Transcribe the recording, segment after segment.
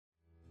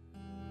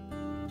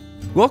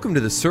Welcome to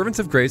the Servants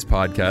of Grace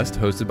podcast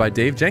hosted by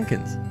Dave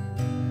Jenkins.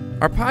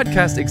 Our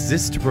podcast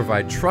exists to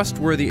provide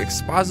trustworthy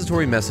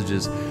expository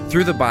messages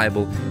through the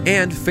Bible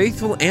and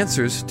faithful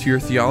answers to your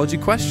theology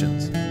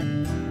questions.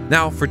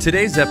 Now, for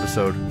today's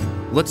episode,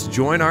 let's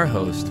join our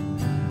host,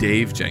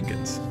 Dave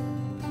Jenkins.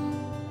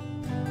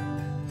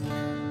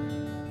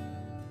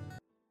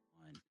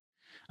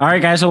 All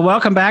right, guys. Well,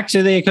 welcome back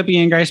to the Equipping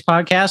in Grace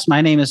podcast.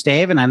 My name is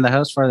Dave, and I'm the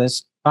host for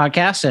this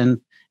podcast. And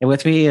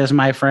with me is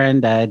my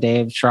friend,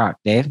 Dave Schrock.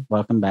 Dave,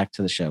 welcome back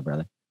to the show,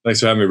 brother. Thanks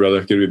for having me,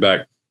 brother. Good to be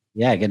back.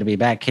 Yeah, good to be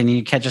back. Can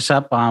you catch us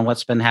up on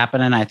what's been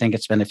happening? I think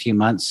it's been a few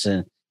months,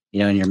 in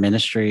your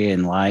ministry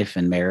and life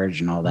and marriage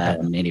and all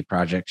that, and any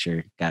projects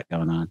you got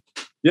going on.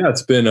 Yeah,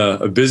 it's been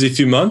a busy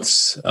few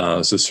months.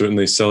 So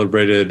certainly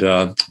celebrated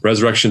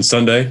Resurrection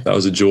Sunday. That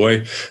was a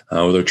joy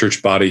with our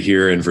church body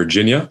here in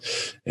Virginia.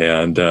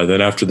 And then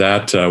after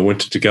that,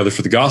 went Together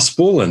for the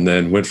Gospel, and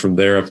then went from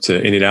there up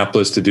to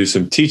Indianapolis to do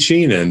some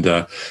teaching, and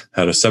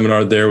had a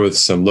seminar there with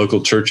some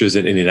local churches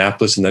in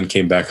Indianapolis, and then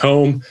came back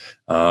home.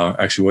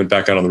 Actually went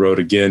back out on the road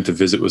again to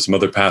visit with some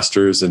other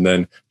pastors, and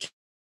then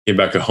came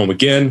back home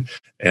again,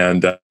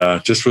 and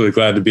just really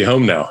glad to be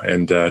home now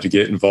and to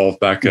get involved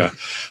back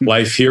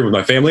life here with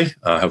my family.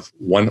 I have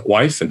one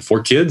wife and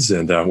 4 kids,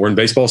 and we're in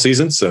baseball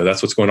season, so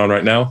that's what's going on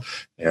right now.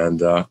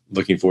 And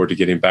looking forward to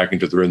getting back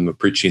into the rhythm of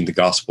preaching the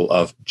Gospel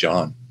of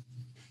John.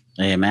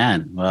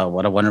 Amen. Well,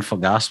 what a wonderful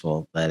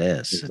gospel that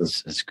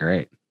is. It's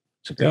great.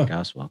 It's a great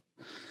gospel.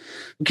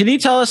 Can you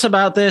tell us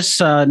about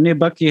this new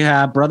book you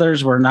have,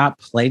 Brothers Were Not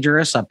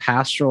Plagiarists, a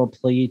pastoral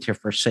plea to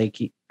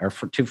forsake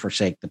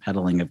the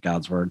peddling of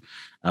God's word,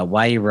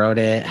 why you wrote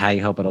it, how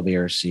you hope it'll be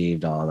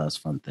received, all those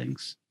fun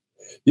things.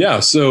 Yeah.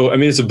 So,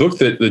 it's a book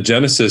that the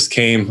Genesis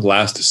came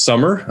last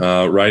summer,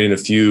 writing a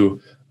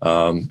few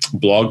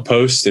blog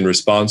posts in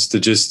response to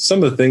just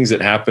some of the things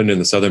that happened in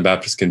the Southern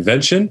Baptist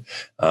Convention.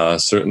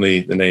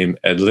 Certainly the name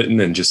Ed Litton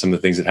and just some of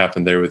the things that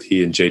happened there with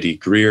he and J.D.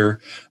 Greear,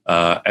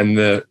 and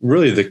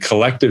the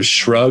collective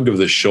shrug of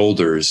the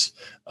shoulders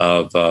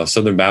of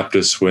Southern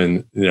Baptists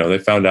when they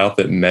found out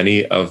that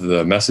many of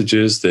the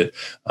messages that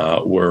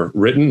were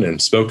written and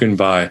spoken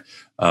by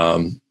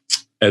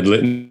Ed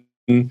Litton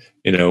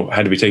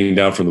had to be taken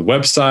down from the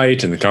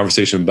website, and the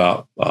conversation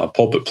about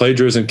pulpit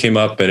plagiarism came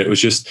up, and it was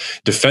just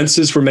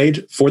defenses were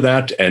made for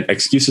that and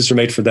excuses were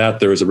made for that.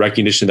 There was a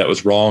recognition that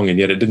was wrong, and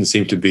yet it didn't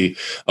seem to be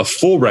a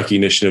full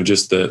recognition of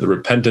just the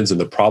repentance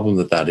and the problem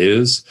that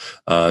is.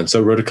 And so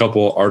I wrote a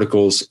couple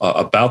articles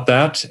about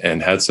that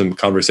and had some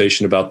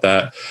conversation about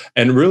that.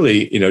 And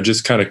really,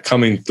 just kind of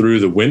coming through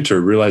the winter,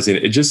 realizing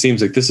it just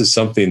seems like this is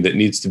something that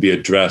needs to be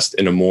addressed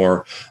in a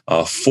more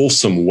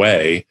fulsome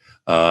way.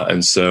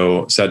 And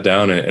so sat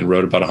down and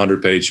wrote about a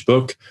 100-page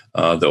book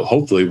that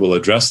hopefully will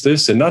address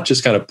this and not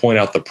just kind of point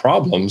out the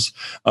problems,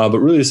 but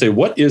really to say,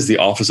 what is the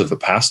office of a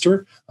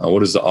pastor?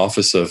 What is the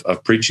office of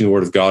preaching the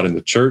word of God in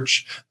the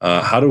church?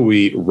 How do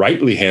we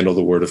rightly handle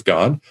the word of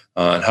God?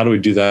 And how do we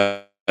do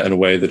that in a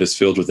way that is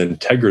filled with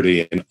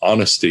integrity and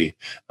honesty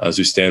as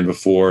we stand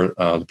before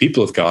the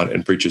people of God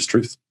and preach his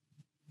truth?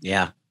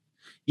 Yeah.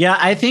 Yeah,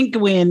 I think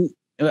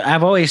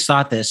I've always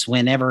thought this,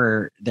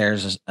 whenever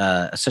there's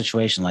a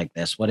situation like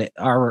this,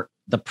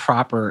 the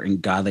proper and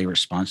godly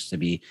response to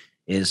be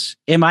is,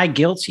 am I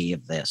guilty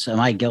of this? Am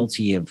I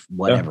guilty of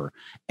whatever?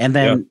 Yeah. And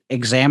then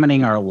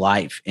examining our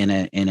life in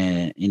a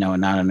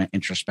not in an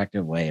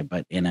introspective way,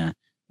 but in a,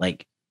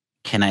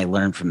 can I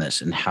learn from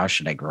this, and how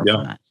should I grow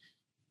from that?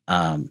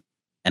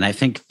 And I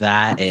think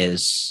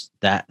that's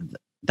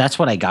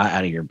what I got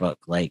out of your book.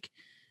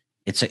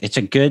 It's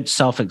a good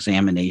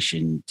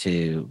self-examination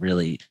to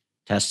really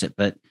test it.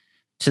 But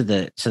to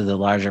the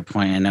larger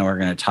point, I know we're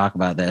going to talk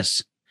about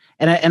this,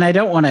 and I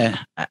don't want to.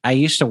 I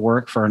used to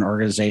work for an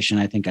organization.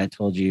 I think I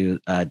told you,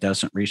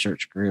 Docent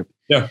Research Group.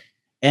 Yeah.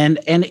 And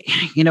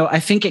I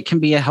think it can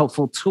be a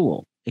helpful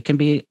tool. It can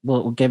be.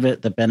 We'll give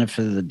it the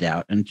benefit of the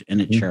doubt in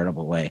a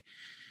charitable way,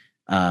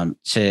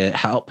 to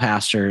help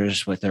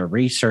pastors with their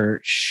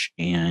research,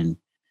 and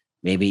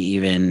maybe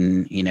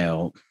even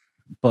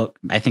book.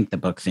 I think the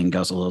book thing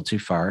goes a little too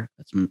far.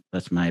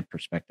 That's my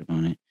perspective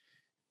on it.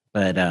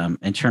 But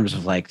in terms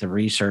of the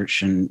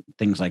research and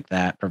things like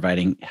that,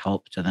 providing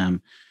help to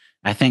them,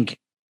 I think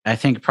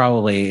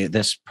probably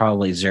this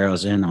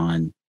zeroes in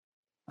on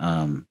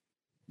on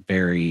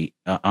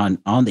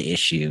the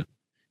issue,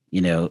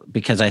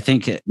 because I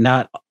think it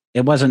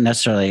wasn't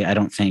necessarily, I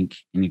don't think,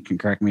 and you can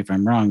correct me if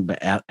I'm wrong,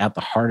 but at the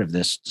heart of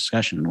this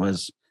discussion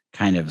was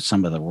kind of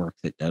some of the work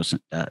that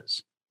Docent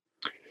does.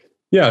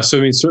 Yeah,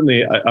 so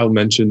certainly I'll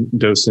mention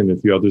Docent and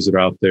a few others that are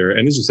out there,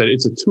 and as you said,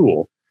 it's a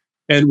tool.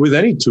 And with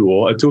any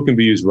tool, a tool can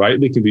be used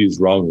rightly, can be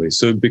used wrongly.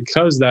 So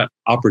because that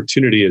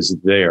opportunity is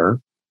there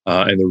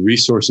and the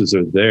resources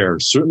are there,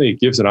 certainly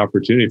it gives an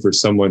opportunity for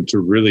someone to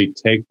really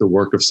take the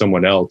work of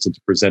someone else and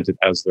to present it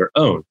as their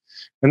own.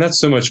 And that's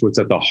so much what's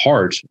at the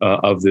heart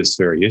of this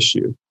very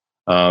issue.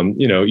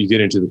 You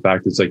get into the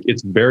fact that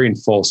it's bearing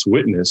false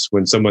witness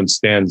when someone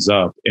stands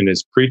up and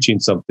is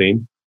preaching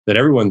something that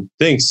everyone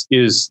thinks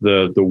is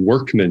the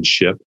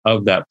workmanship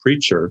of that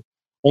preacher,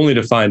 only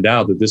to find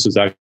out that this was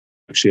actually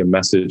actually a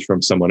message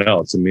from someone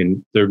else. I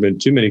mean, there have been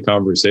too many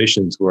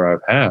conversations where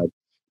I've had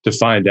to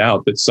find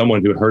out that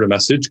someone who heard a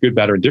message, good,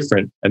 bad, or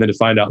indifferent, and then to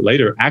find out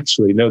later,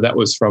 actually, no, that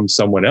was from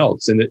someone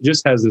else. And it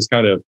just has this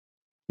kind of,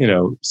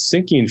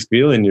 sinking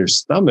feeling in your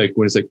stomach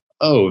when it's like,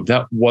 oh,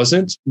 that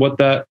wasn't what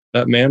that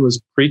man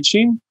was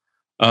preaching.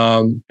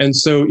 And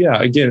so,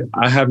 yeah, again,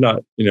 I have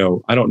not,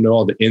 I don't know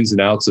all the ins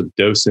and outs of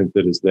docent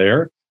that is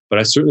there, but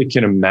I certainly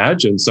can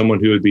imagine someone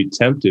who would be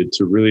tempted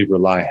to really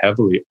rely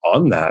heavily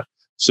on that,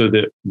 so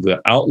that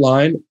the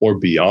outline or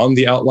beyond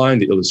the outline,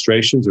 the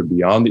illustrations or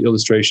beyond the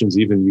illustrations,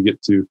 even you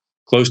get to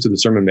close to the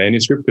sermon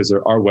manuscript, because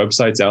there are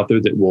websites out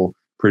there that will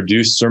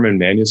produce sermon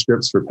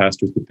manuscripts for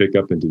pastors to pick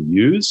up and to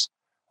use.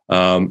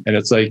 And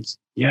it's like,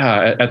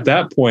 yeah, at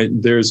that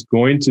point, there's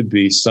going to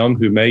be some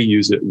who may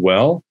use it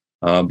well,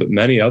 but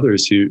many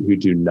others who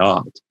do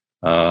not.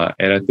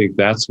 And I think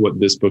that's what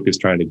this book is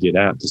trying to get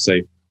at, to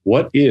say,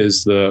 what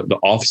is the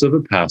office of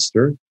a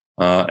pastor?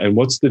 And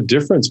what's the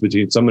difference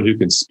between someone who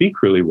can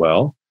speak really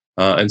well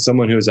and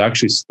someone who is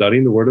actually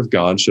studying the Word of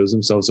God, shows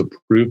themselves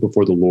approved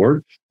before the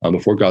Lord,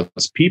 before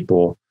God's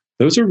people?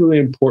 Those are really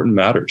important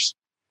matters.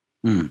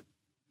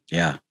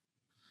 Yeah,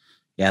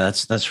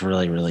 that's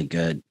really, really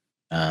good.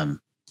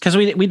 Because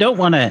we don't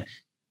want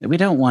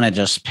to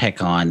just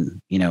pick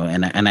on,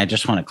 and I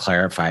just want to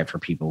clarify for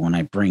people when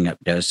I bring up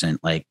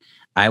docent, like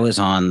I was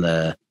on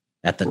the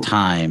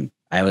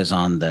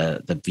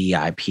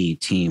VIP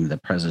team, the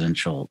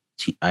presidential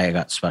team. I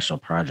got special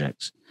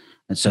projects.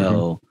 And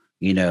so,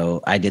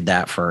 I did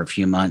that for a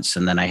few months,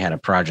 and then I had a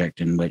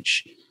project in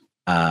which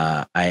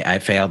I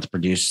failed to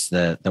produce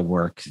the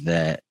work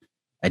that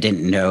I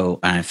didn't know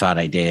and I thought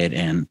I did.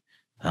 And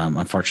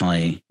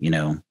unfortunately,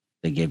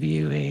 they give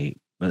you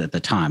but at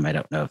the time, I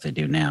don't know if they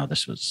do now.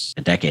 This was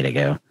a decade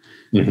ago,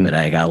 but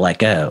I got let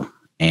go.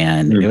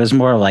 And it was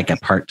more like a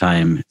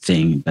part-time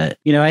thing. But,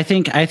 I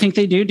think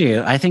they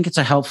do. I think it's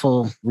a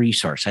helpful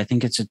resource. I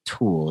think it's a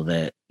tool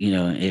that,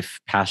 if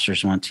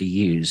pastors want to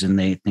use and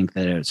they think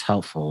that it's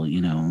helpful,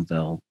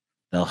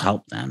 they'll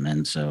help them.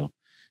 And so,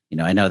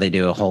 I know they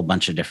do a whole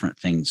bunch of different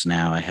things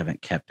now. I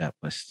haven't kept up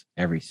with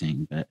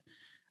everything, but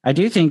I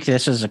do think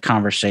this is a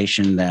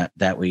conversation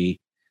that we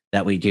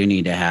do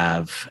need to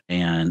have.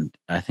 And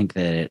I think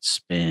that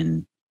it's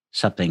been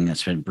something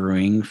that's been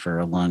brewing for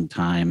a long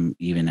time,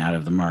 even out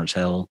of the Mars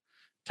Hill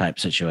type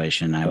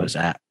situation. I was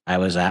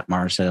at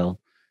Mars Hill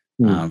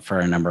for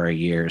a number of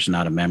years,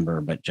 not a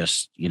member, but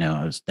just,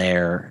 I was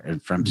there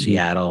and from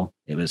Seattle.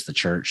 It was the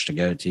church to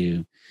go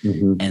to.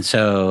 And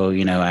so,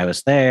 I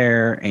was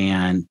there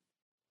and,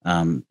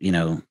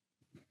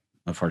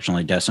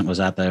 unfortunately docent was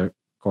at the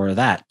core of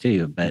that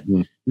too, but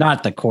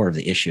not the core of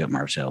the issue at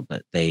Mars Hill,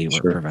 but they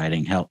were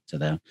providing help to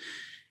them.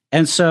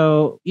 And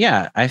so,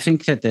 yeah, I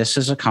think that this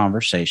is a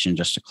conversation,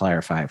 just to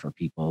clarify for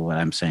people what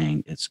I'm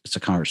saying, it's a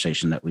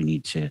conversation that we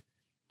need to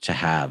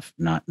have,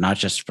 not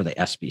just for the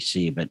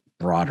SBC, but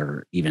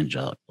broader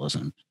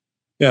evangelicalism.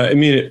 Yeah, I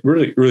mean, it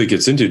really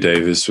gets into,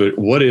 Dave, is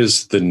what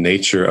is the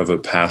nature of a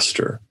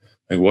pastor?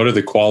 Like, what are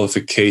the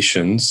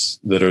qualifications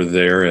that are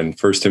there in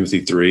 1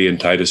 Timothy 3 and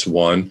Titus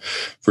 1,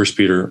 1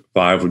 Peter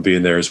 5 would be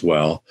in there as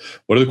well.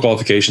 What are the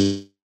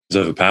qualifications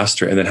of a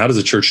pastor? And then how does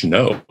the church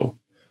know?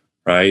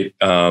 Right.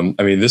 I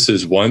mean, this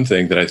is one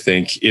thing that I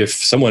think if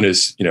someone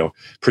is,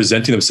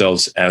 presenting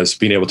themselves as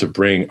being able to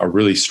bring a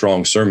really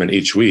strong sermon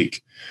each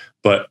week,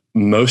 but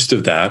most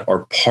of that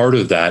or part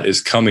of that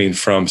is coming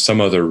from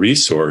some other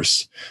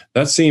resource,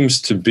 that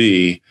seems to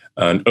be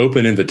an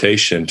open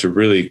invitation to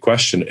really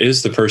question,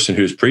 is the person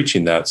who's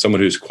preaching that someone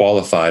who's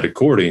qualified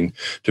according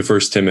to 1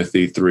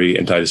 Timothy 3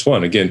 and Titus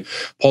 1? Again,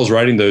 Paul's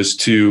writing those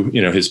to,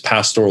 his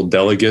pastoral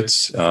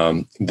delegates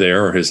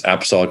there, or his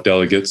apostolic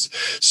delegates,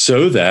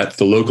 so that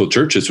the local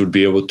churches would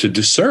be able to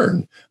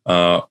discern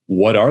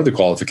what are the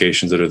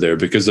qualifications that are there.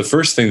 Because the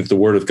first thing that the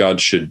Word of God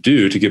should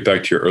do, to get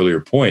back to your earlier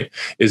point,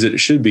 is that it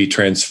should be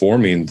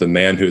transforming the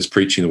man who is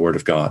preaching the Word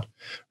of God.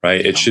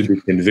 Right? It should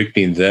be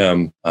convicting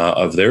them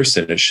of their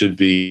sin. It should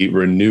be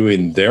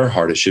renewing their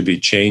heart. It should be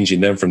changing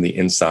them from the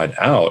inside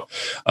out.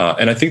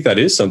 And I think that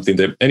is something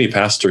that any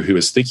pastor who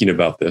is thinking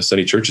about this,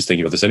 any church is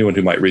thinking about this, anyone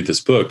who might read this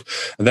book,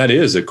 that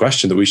is a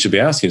question that we should be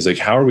asking. Is like,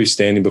 how are we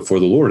standing before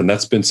the Lord? And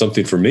that's been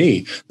something for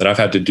me that I've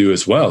had to do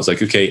as well. It's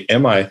like, okay,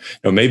 am I,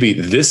 maybe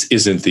this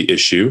isn't the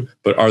issue,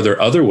 but are there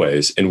other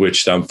ways in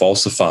which I'm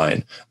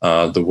falsifying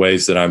the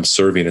ways that I'm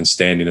serving and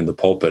standing in the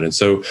pulpit? And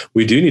so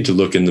we do need to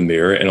look in the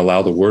mirror and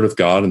allow the Word of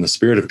God and the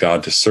Spirit of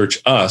God to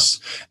search us,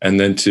 and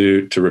then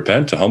to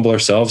repent, to humble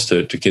ourselves,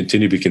 to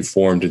continue to be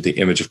conformed to the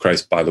image of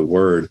Christ by the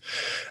Word.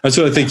 And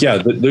so I think,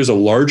 there's a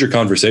larger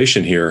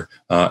conversation here,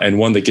 and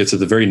one that gets at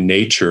the very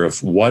nature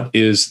of what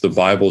is the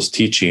Bible's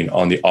teaching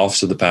on the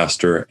office of the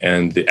pastor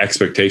and the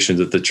expectations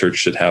that the church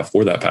should have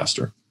for that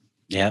pastor.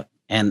 Yeah.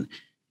 And,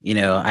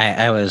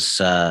 I was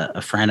a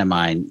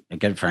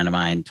good friend of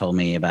mine told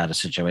me about a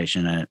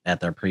situation at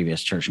their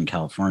previous church in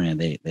California.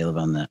 They live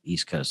on the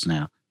East Coast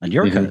now. on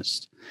your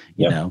coast,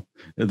 you know,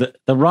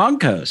 the wrong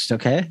coast.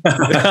 Okay.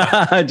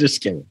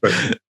 Just kidding.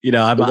 Right. You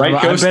know, I've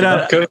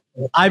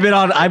been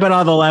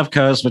on the left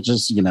coast, which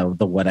is, you know,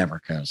 the whatever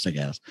coast, I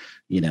guess,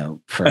 you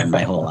know, for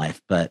my whole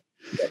life. But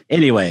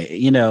anyway,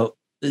 you know,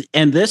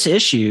 and this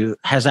issue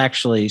has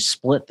actually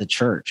split the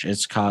church.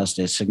 It's caused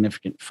a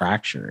significant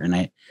fracture.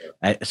 And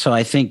so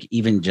I think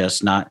even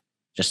just not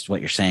just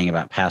what you're saying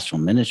about pastoral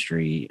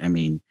ministry, I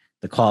mean,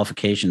 the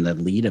qualification, the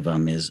lead of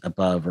them is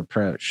above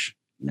reproach.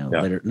 You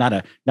know, not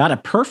a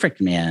perfect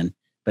man,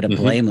 but a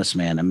blameless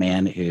man, a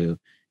man who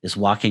is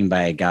walking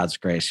by God's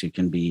grace, who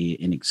can be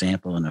an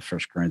example in a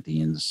 1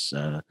 Corinthians,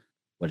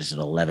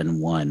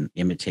 11:1,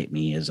 imitate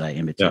me as I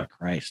imitate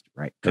Christ,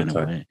 right? Kind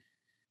of way.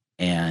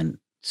 And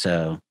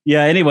so,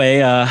 anyway,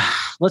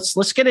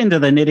 let's get into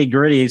the nitty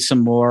gritty some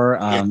more.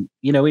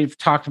 You know, we've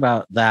talked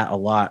about that a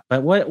lot,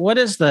 but what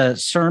is the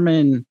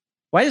sermon?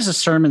 Why does the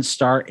sermon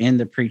start in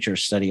the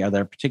preacher's study? Are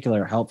there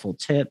particular helpful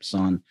tips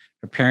on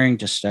preparing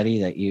to study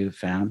that you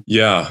found?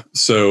 Yeah.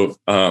 So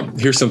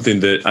here's something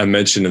that I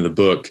mentioned in the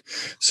book.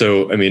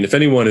 So, I mean, if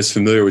anyone is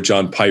familiar with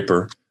John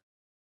Piper,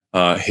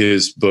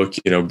 his book,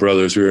 you know,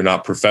 Brothers, We Are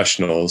Not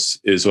Professionals,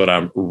 is what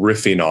I'm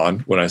riffing on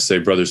when I say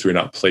brothers, we're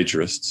not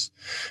plagiarists,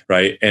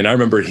 right? And I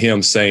remember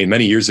him saying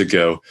many years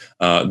ago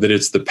that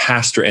it's the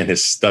pastor and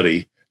his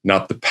study,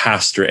 not the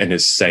pastor and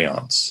his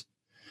seance.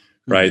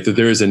 Right, that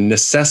there is a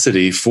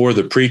necessity for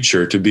the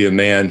preacher to be a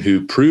man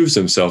who proves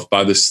himself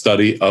by the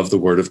study of the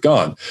Word of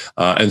God.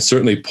 And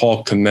certainly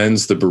Paul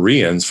commends the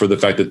Bereans for the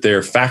fact that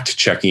they're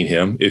fact-checking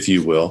him, if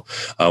you will,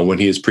 when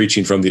he is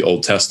preaching from the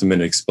Old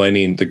Testament,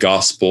 explaining the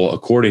gospel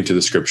according to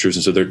the Scriptures.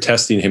 And so they're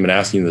testing him and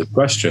asking the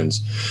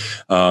questions.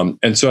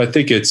 And so I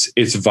think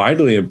it's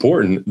vitally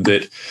important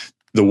that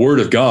the Word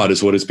of God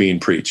is what is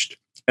being preached.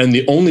 And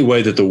the only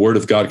way that the Word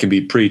of God can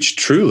be preached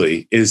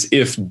truly is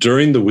if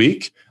during the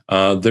week,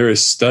 there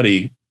is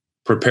study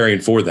preparing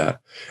for that.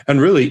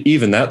 And really,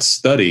 even that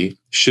study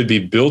should be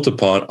built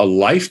upon a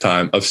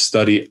lifetime of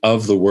study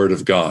of the Word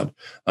of God.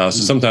 So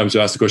sometimes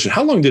you ask the question,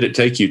 how long did it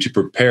take you to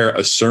prepare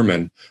a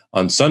sermon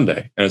on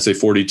Sunday? And I'd say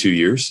 42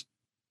 years,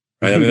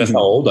 right? I mean, that's how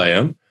old I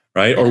am,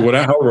 right? Or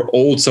whatever, however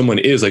old someone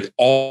is, like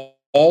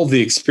all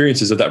the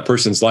experiences of that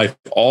person's life,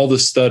 all the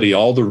study,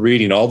 all the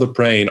reading, all the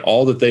praying,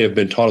 all that they have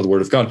been taught of the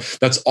Word of God,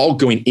 that's all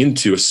going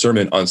into a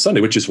sermon on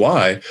Sunday, which is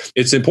why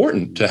it's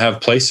important to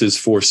have places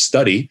for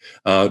study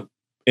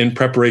in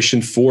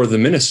preparation for the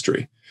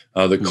ministry.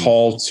 The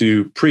call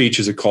to preach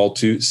is a call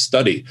to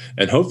study.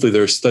 And hopefully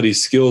there are study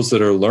skills that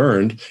are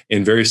learned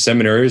in various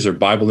seminaries or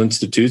Bible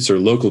institutes or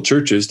local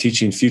churches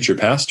teaching future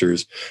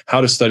pastors how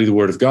to study the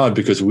Word of God,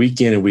 because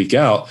week in and week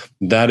out,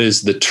 that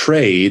is the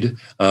trade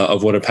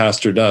of what a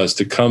pastor does,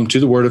 to come to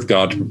the Word of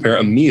God, to prepare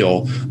a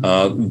meal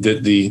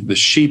that the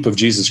sheep of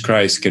Jesus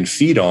Christ can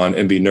feed on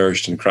and be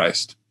nourished in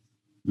Christ.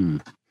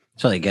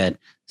 It's really good.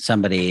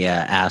 Somebody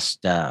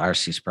asked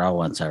R.C. Sproul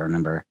once,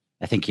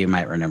 I think you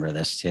might remember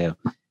this too.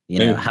 You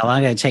know, how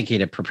long did it take you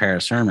to prepare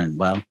a sermon?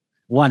 Well,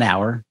 1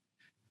 hour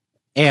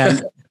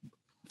and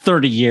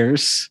 30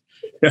 years.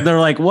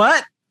 They're like,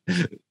 what?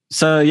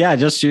 So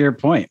just to your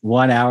point,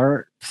 1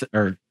 hour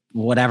or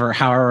whatever,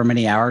 however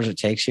many hours it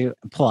takes you,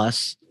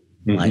 plus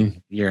like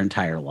your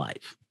entire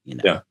life, you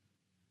know? Yeah.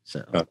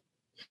 So,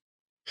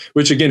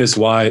 which again is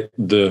why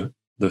the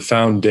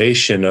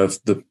foundation of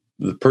the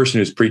person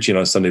who's preaching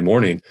on Sunday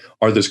morning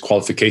are those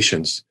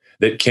qualifications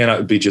that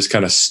cannot be just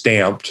kind of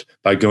stamped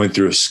by going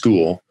through a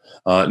school.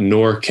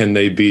 Nor can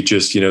they be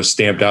just,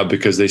 stamped out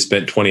because they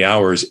spent 20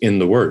 hours in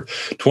the Word.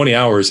 20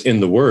 hours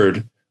in the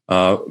Word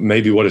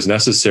may be what is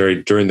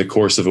necessary during the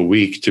course of a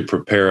week to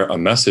prepare a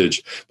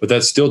message, but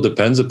that still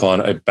depends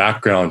upon a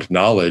background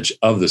knowledge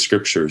of the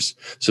Scriptures,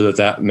 so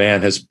that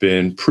man has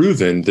been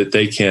proven that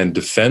they can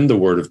defend the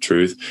Word of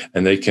truth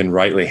and they can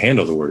rightly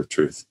handle the Word of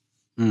truth.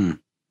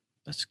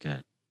 That's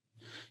good.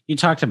 You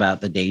talked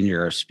about the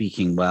danger of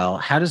speaking well.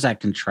 How does that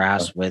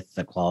contrast with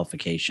the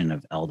qualification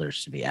of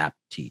elders to be apt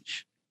to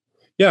teach?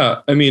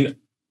 Yeah, I mean,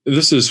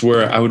 this is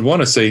where I would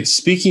want to say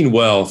speaking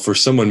well for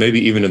someone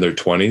maybe even in their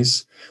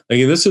 20s.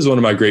 Again, this is one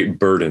of my great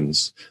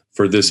burdens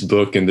for this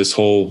book and this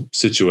whole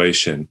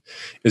situation,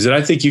 is that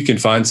I think you can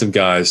find some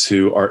guys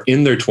who are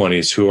in their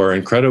 20s who are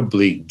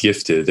incredibly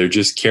gifted. They're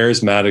just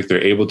charismatic.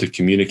 They're able to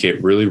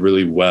communicate really,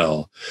 really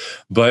well.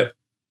 But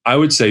I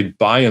would say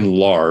by and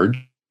large,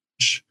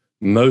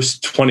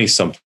 most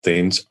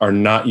 20-somethings are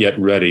not yet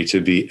ready to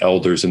be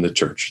elders in the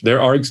church.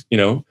 There are,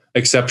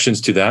 exceptions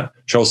to that.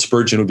 Charles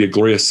Spurgeon would be a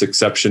glorious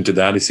exception to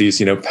that. He's,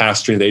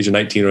 pastoring at the age of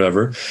 19 or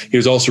whatever. He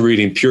was also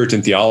reading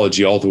Puritan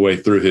theology all the way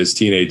through his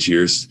teenage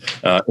years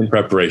in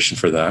preparation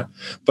for that.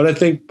 But I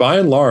think by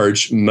and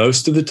large,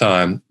 most of the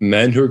time,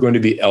 men who are going to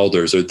be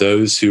elders are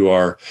those who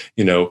are,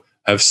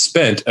 have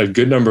spent a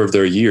good number of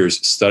their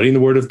years studying the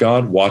Word of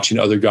God, watching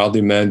other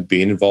godly men,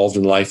 being involved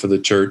in the life of the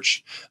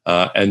church,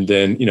 and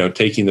then,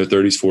 taking their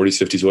 30s,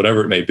 40s, 50s,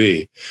 whatever it may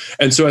be.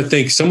 And so I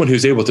think someone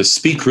who's able to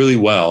speak really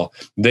well,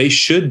 they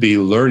should be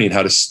learning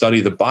how to study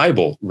the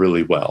Bible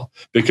really well,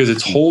 because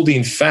it's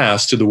holding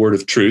fast to the word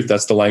of truth.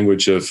 That's the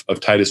language of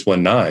Titus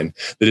 1:9,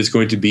 that is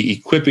going to be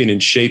equipping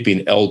and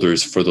shaping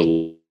elders for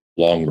the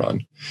long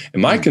run.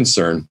 And my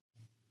concern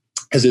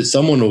is that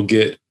someone will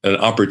get an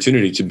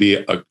opportunity to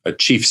be a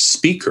chief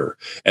speaker,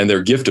 and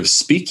their gift of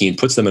speaking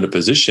puts them in a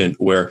position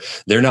where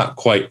they're not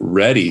quite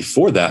ready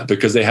for that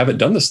because they haven't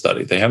done the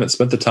study. They haven't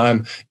spent the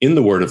time in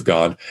the Word of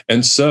God.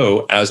 And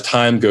so as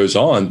time goes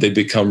on, they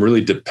become really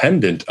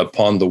dependent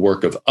upon the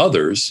work of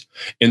others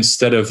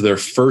instead of their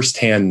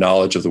firsthand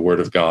knowledge of the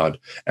Word of God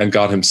and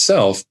God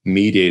himself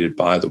mediated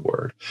by the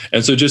Word.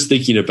 And so just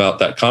thinking about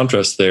that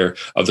contrast there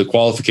of the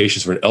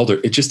qualifications for an elder,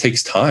 it just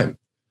takes time.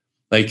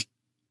 Like,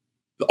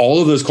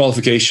 all of those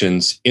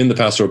qualifications in the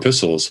pastoral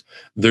epistles,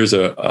 there's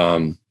a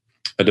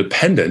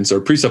dependence or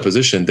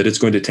presupposition that it's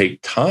going to take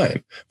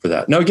time for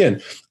that. Now,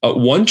 again,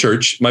 one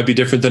church might be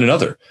different than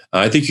another.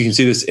 I think you can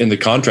see this in the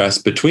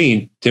contrast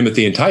between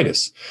Timothy and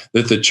Titus,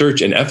 that the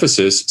church in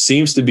Ephesus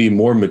seems to be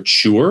more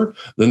mature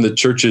than the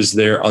churches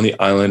there on the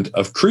island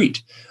of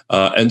Crete.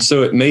 And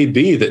so it may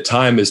be that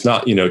time is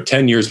not,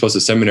 10 years plus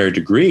a seminary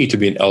degree to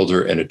be an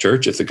elder in a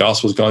church. If the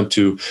gospel's gone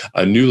to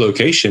a new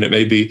location, it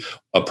may be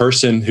a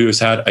person who has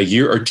had a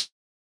year or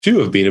two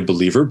of being a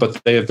believer,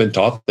 but they have been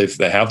taught, they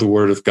have the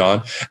word of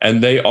God,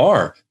 and they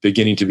are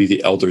beginning to be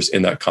the elders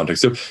in that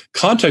context. So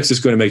context is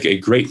going to make a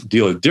great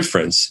deal of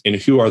difference in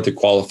who are the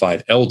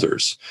qualified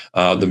elders.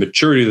 The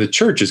maturity of the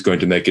church is going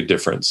to make a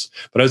difference.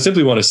 But I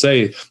simply want to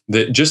say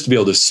that just to be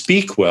able to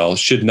speak well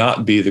should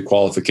not be the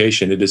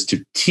qualification. It is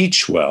to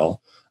teach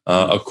well,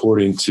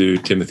 according to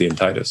Timothy and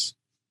Titus.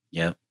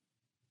 Yep.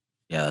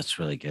 Yeah, that's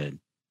really good.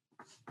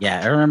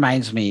 Yeah, it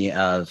reminds me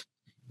of,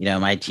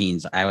 my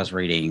teens. I was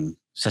reading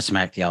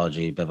systematic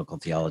theology, biblical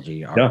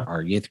theology.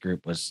 Our youth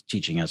group was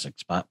teaching us,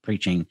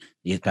 preaching,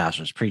 youth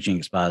pastors preaching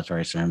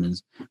expository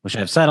sermons, which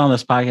I've said on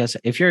this podcast.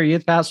 If you're a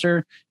youth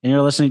pastor and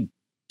you're listening,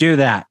 do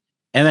that.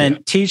 And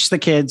then teach the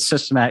kids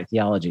systematic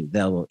theology.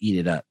 They will eat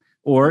it up.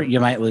 Or you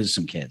might lose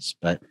some kids,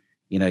 but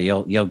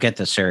you'll get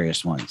the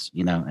serious ones,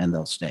 and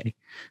they'll stay.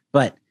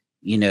 But,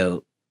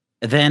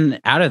 then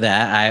out of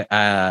that,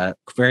 I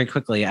very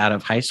quickly out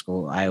of high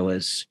school, I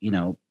was,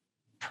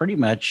 pretty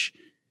much,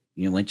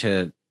 went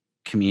to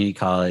community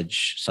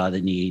college, saw the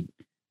need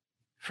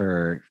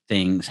for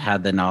things,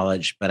 had the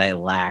knowledge, but I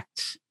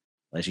lacked,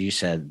 as you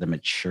said, the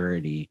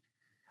maturity.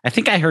 I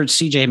think I heard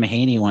CJ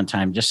Mahaney one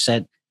time just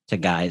said to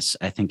guys,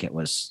 I think it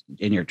was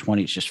in your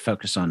 20s, just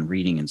focus on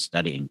reading and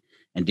studying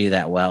and do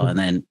that well. And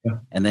then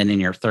in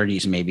your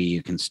 30s, maybe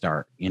you can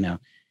start,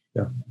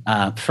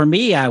 For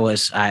me, I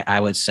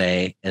would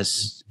say,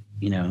 as,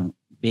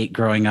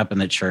 growing up in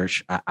the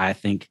church, I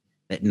think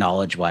that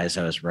knowledge-wise,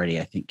 I was ready.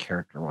 I think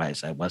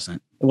character-wise, I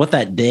wasn't. What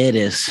that did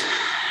is,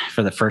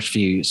 for the first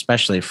few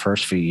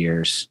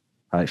years,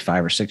 probably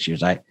 5 or 6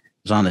 years, I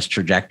was on this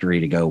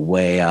trajectory to go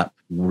way up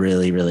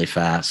really, really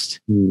fast.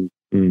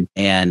 Mm-hmm.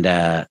 And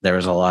there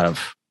was a lot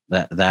of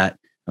that.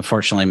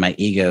 Unfortunately, my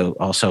ego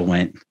also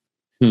went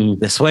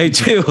this way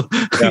too,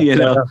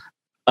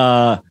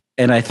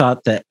 and I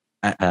thought that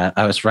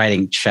I was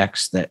writing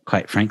checks that,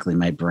 quite frankly,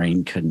 my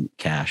brain couldn't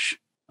cash.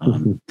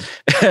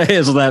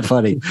 Isn't that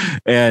funny?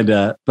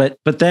 And but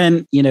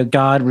then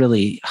God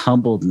really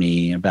humbled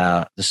me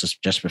about this. Is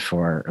just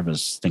before I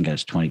was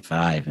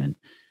 25, and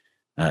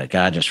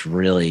God just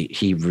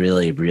he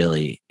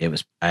really it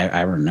was.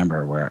 I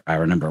remember where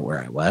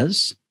I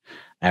was.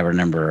 I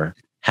remember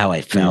how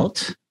I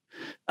felt.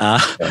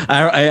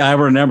 I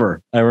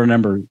remember,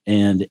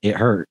 and it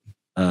hurt.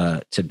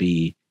 To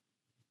be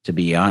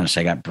honest,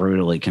 I got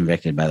brutally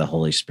convicted by the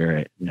Holy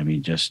Spirit. I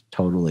mean, just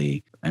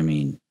totally. I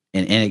mean.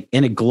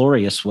 In a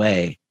glorious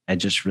way, I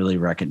just really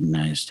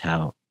recognized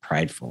how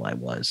prideful I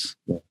was.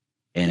 Yeah.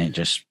 And it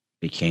just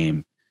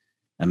became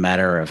a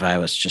matter of, I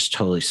was just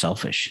totally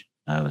selfish.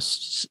 I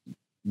was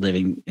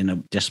living in a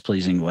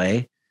displeasing way.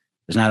 It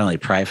was not only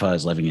prideful, I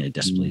was living in a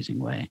displeasing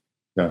way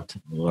to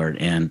the Lord.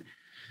 And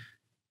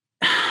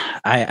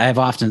I've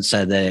often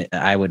said that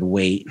I would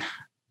wait.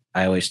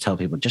 I always tell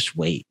people, just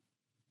wait.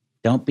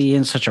 Don't be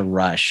in such a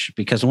rush,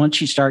 because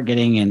once you start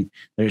getting in,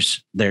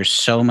 there's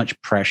so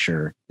much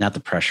pressure, not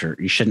the pressure.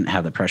 You shouldn't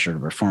have the pressure to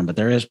perform, but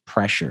there is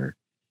pressure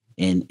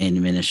in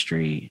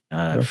ministry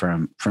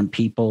from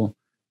people.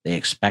 They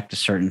expect a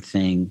certain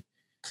thing,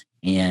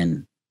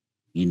 and,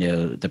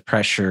 the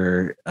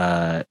pressure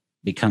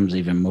becomes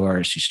even more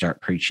as you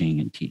start preaching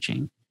and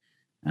teaching,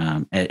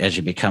 as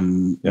you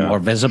become more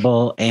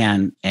visible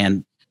and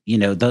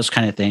those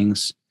kind of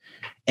things.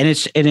 And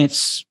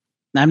it's,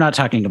 I'm not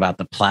talking about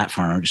the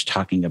platform. I'm just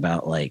talking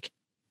about, like,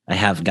 I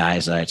have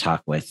guys that I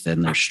talk with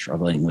and they're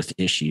struggling with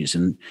issues.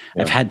 And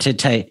I've had to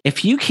tell you,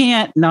 if you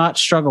can't not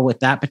struggle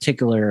with that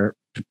particular,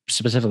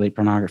 specifically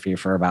pornography,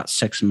 for about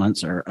 6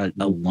 months or a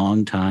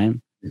long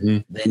time,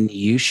 then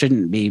you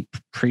shouldn't be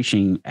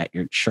preaching at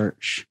your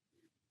church.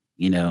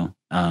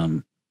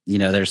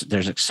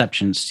 there's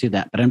exceptions to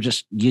that, but I'm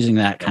just using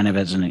that kind of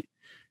as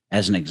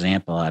an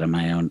example out of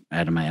my own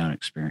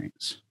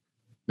experience.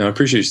 No, I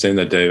appreciate you saying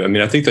that, Dave. I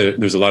mean, I think that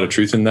there's a lot of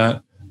truth in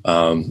that.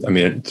 I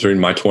mean, during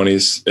my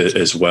 20s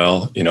as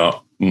well,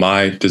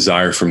 my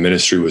desire for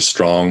ministry was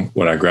strong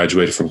when I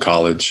graduated from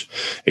college,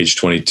 age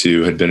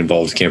 22, had been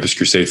involved with Campus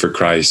Crusade for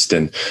Christ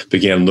and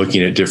began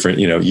looking at different,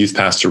 youth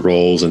pastor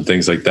roles and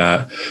things like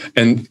that.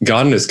 And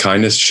God in his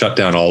kindness shut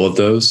down all of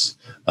those.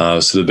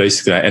 So that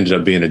basically I ended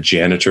up being a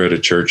janitor at a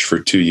church for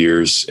 2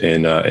 years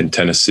in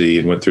Tennessee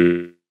and went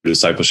through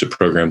discipleship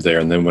program there,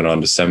 and then went on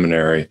to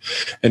seminary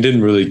and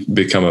didn't really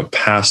become a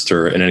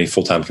pastor in any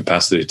full-time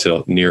capacity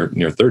till near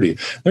 30.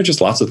 There are just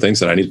lots of things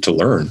that I needed to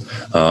learn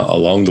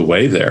along the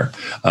way there.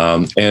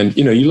 And,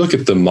 you look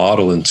at the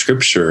model in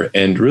scripture,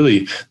 and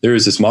really there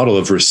is this model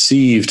of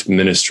received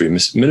ministry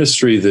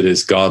that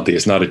is godly.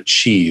 It's not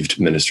achieved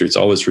ministry. It's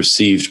always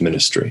received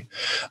ministry.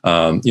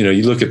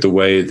 You look at the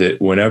way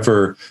that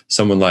whenever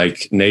someone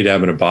like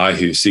Nadab and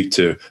Abihu seek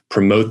to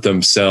promote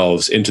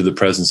themselves into the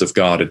presence of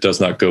God, it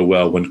does not go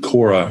well. When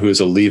Korah, who is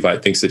a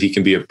Levite, thinks that he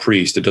can be a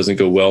priest, it doesn't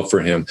go well for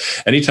him.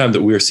 Anytime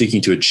that we are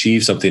seeking to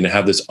achieve something, to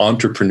have this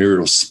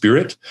entrepreneurial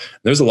spirit,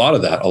 there's a lot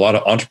of that, a lot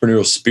of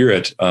entrepreneurial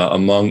spirit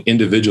among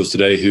individuals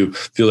today who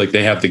feel like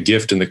they have the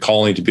gift and the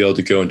calling to be able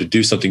to go and to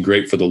do something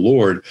great for the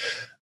Lord.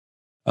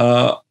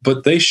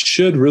 But they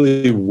should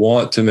really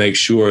want to make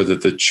sure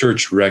that the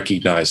church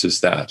recognizes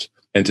that,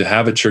 and to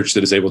have a church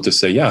that is able to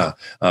say,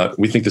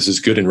 we think this is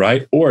good and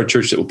right, or a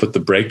church that will put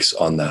the brakes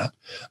on that.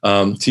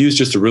 To use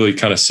just a really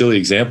kind of silly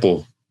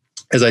example,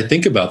 as I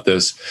think about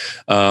this,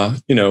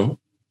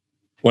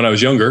 when I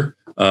was younger,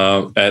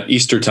 at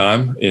Easter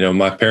time,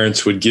 my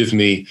parents would give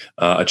me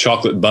a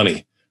chocolate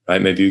bunny,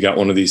 right? Maybe you got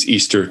one of these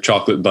Easter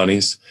chocolate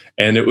bunnies,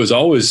 and it was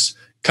always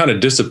kind of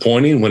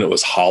disappointing when it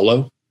was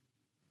hollow,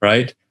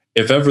 right?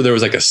 If ever there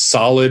was like a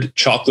solid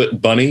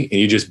chocolate bunny and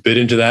you just bit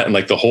into that and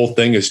like the whole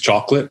thing is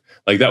chocolate,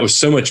 like that was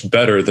so much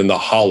better than the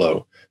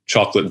hollow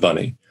chocolate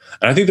bunny.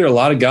 And I think there are a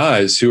lot of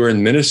guys who are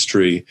in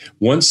ministry,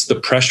 once the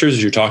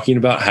pressures you're talking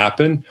about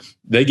happen,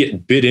 they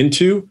get bit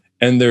into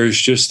and there's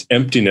just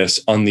emptiness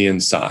on the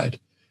inside.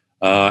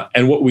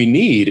 And what we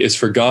need is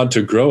for God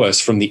to grow us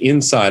from the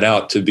inside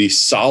out to be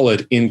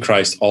solid in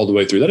Christ all the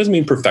way through. That doesn't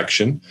mean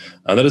perfection.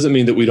 That doesn't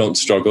mean that we don't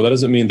struggle. That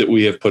doesn't mean that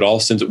we have put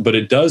all sins, but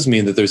it does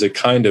mean that there's a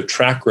kind of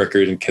track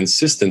record and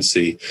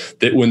consistency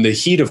that when the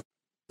heat of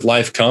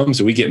life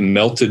comes and we get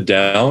melted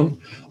down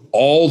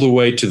all the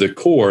way to the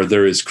core,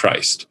 there is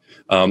Christ.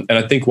 And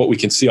I think what we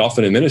can see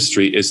often in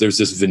ministry is there's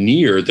this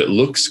veneer that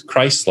looks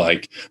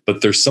Christ-like,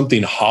 but there's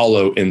something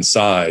hollow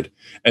inside.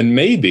 And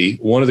maybe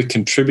one of the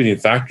contributing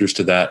factors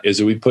to that is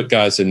that we put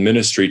guys in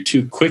ministry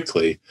too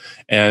quickly,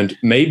 and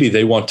maybe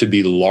they want to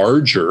be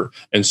larger.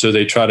 And so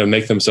they try to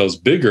make themselves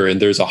bigger, and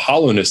there's a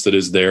hollowness that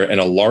is there and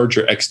a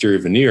larger exterior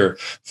veneer.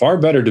 Far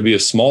better to be a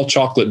small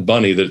chocolate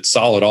bunny that's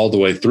solid all the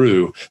way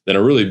through than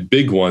a really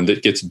big one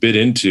that gets bit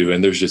into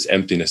and there's just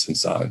emptiness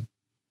inside.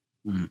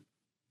 Mm.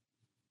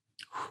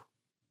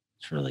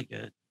 It's really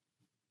good.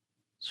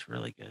 It's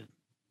really good.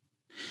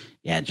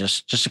 Yeah,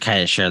 just to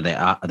kind of share the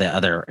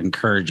other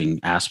encouraging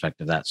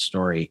aspect of that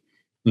story.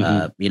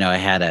 Mm-hmm. I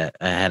had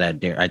a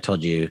dear, I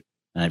told you,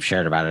 and I've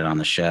shared about it on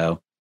the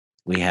show.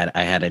 I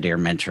had a dear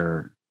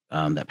mentor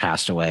that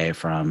passed away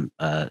from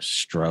a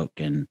stroke,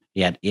 and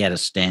he had a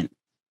stent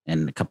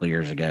and a couple of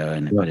years ago,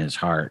 and it went in his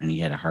heart, and he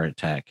had a heart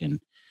attack, and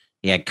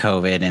he had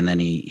COVID, and then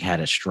he had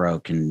a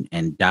stroke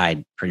and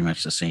died pretty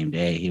much the same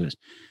day.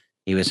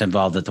 He was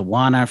involved at the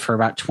Awana for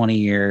about 20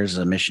 years,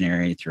 a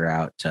missionary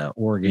throughout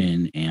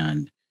Oregon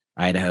and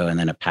Idaho, and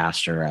then a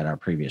pastor at our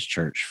previous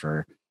church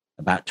for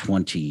about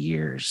 20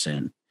 years.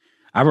 And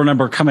I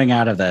remember coming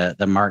out of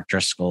the Mark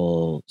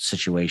Driscoll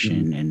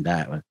situation, and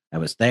that I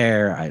was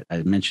there.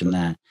 I mentioned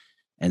that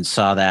and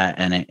saw that,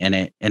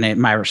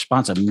 and my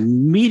response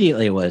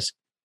immediately was,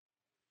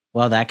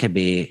 well, that could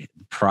be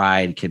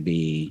pride,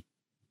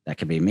 that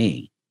could be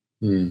me.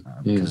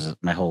 Because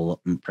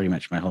pretty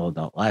much my whole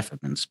adult life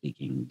I've been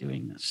speaking,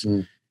 doing this.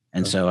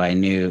 And so I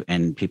knew,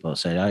 and people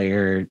said,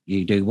 oh,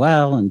 you do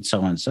well, and so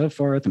on and so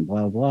forth, and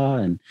blah,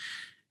 blah.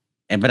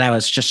 But I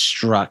was just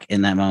struck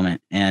in that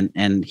moment.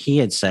 And he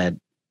had said,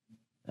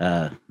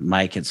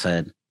 Mike had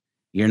said,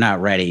 you're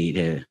not ready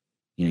to,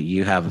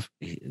 you have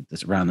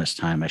this around this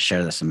time. I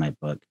share this in my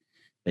book,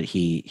 but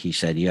he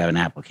said, you have an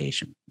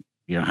application.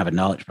 You don't have a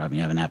knowledge problem.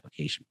 You have an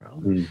application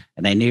problem.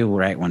 And I knew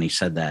right when he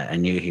said that, I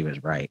knew he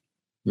was right.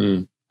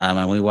 And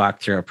we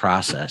walked through a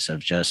process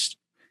of just,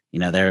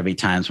 there would be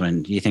times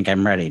when, do you think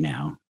I'm ready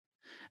now?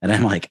 And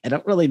I'm like, I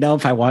don't really know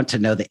if I want to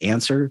know the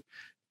answer.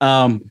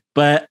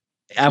 But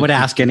I would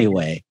ask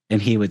anyway. And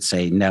he would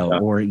say no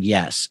or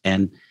yes.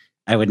 And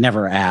I would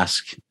never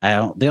ask.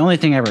 The only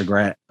thing I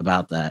regret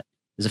about that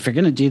is if you're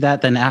going to do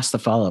that, then ask the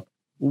follow-up.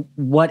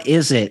 What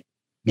is it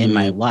in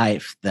my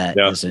life that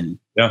isn't?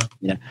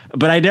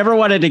 But I never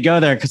wanted to go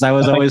there because I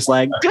was always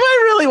like, do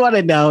I really want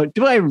to know?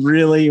 Do I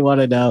really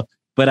want to know?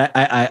 But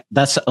I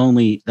that's the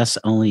only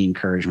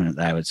encouragement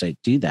that I would say,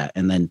 do that.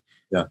 And then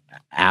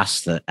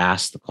ask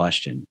the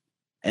question.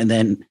 And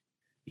then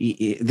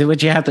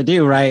what you have to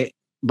do, right,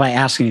 by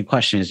asking a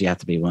question is you have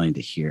to be willing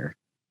to hear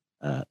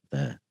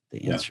the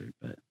answer.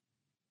 But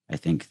I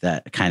think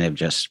that kind of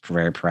just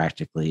very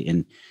practically,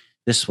 and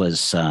this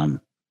was around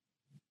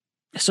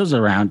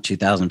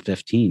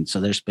 2015. So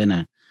there's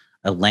been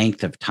a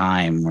length of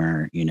time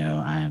where,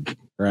 I'm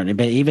growing,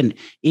 but even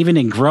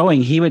in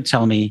growing, he would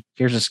tell me,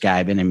 here's this guy,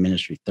 I've been in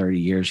ministry 30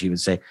 years. He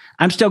would say,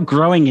 I'm still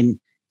growing in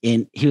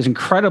he was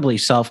incredibly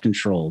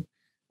self-controlled.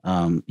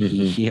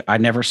 I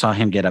never saw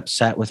him get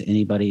upset with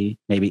anybody.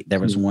 Maybe there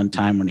was one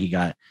time when he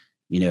got,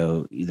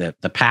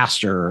 the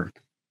pastor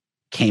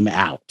came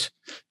out,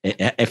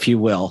 if you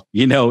will,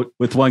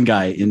 with one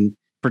guy in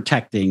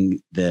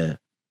protecting the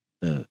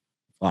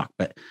flock.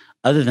 But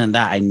other than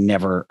that, I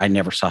never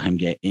saw him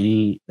get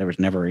there was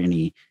never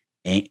any,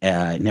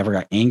 never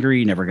got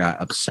angry, never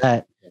got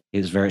upset. He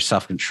was very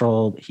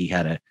self-controlled. He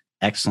had an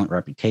excellent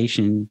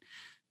reputation.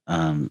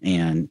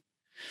 And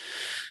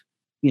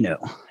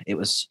he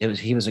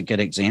was a good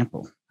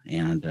example.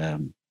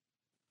 And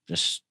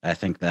I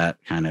think that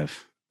kind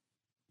of,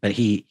 but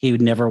he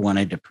never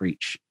wanted to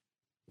preach,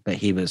 but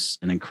he was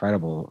an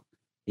incredible,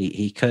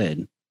 he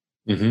could,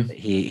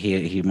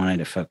 he wanted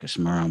to focus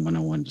more on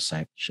one-on-one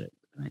discipleship.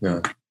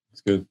 Yeah,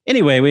 that's good.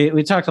 Anyway,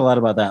 we talked a lot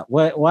about that.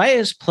 Why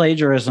is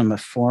plagiarism a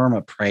form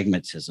of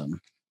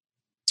pragmatism?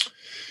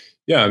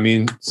 Yeah, I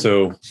mean,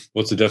 so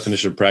what's the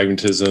definition of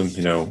pragmatism?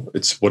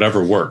 It's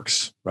whatever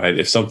works, right?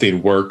 If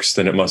something works,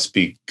 then it must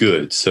be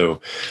good.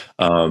 So,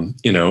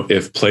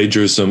 if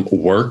plagiarism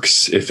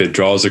works, if it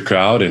draws a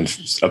crowd and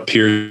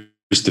appears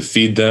to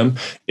feed them,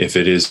 if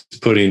it is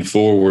putting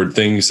forward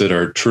things that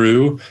are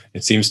true,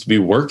 it seems to be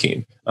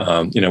working.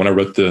 When I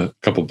wrote the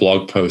couple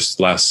blog posts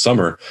last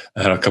summer,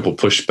 I had a couple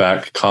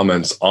pushback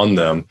comments on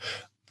them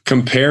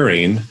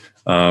comparing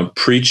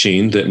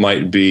preaching that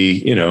might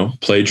be,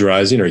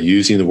 plagiarizing or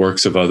using the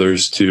works of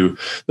others to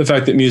the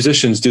fact that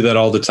musicians do that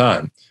all the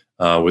time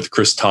with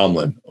Chris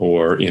Tomlin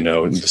or,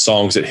 the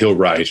songs that he'll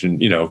write and,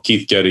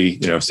 Keith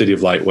Getty, City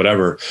of Light,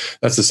 whatever.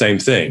 That's the same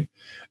thing.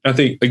 And I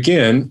think,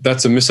 again,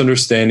 that's a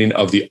misunderstanding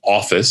of the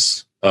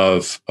office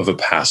of a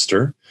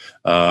pastor.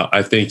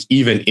 I think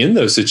even in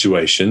those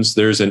situations,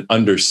 there's an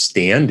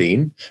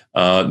understanding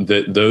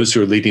that those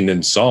who are leading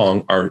in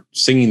song are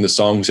singing the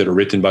songs that are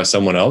written by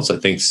someone else. I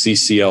think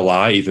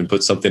CCLI even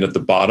put something at the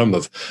bottom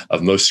of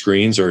most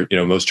screens, or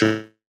most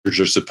churches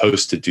are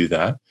supposed to do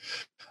that.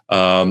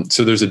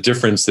 So there's a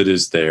difference that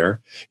is there.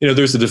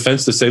 There's a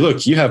defense to say,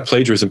 look, you have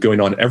plagiarism going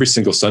on every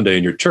single Sunday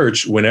in your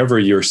church whenever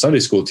your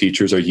Sunday school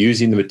teachers are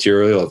using the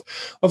material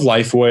of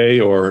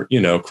Lifeway or,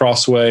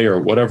 Crossway or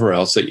whatever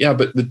else.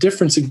 But the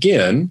difference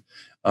again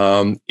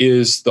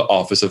is the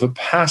office of a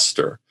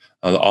pastor,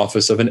 the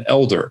office of an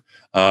elder.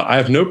 I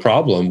have no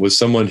problem with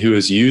someone who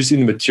is using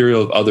the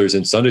material of others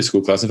in Sunday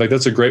school class. In fact,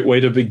 that's a great way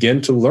to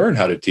begin to learn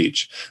how to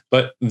teach.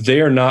 But they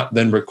are not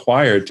then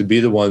required to be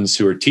the ones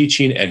who are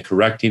teaching and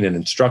correcting and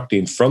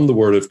instructing from the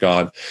Word of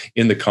God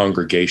in the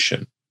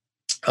congregation.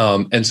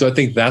 And so I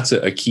think that's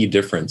a key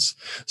difference.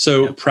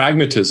 So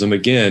pragmatism,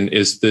 again,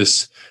 it's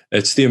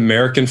the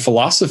American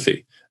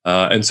philosophy.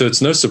 And so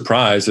it's no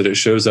surprise that it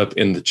shows up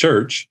in the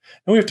church.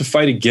 And we have to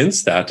fight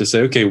against that to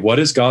say, okay, what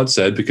has God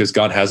said? Because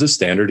God has a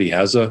standard. He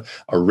has a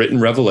written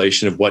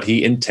revelation of what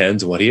he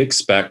intends, what he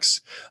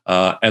expects.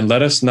 And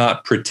let us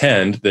not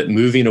pretend that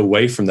moving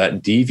away from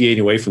that,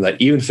 deviating away from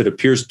that, even if it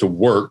appears to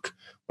work,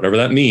 whatever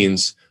that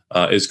means,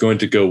 is going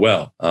to go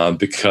well.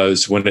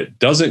 Because when it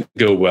doesn't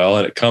go well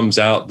and it comes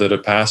out that a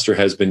pastor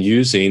has been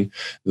using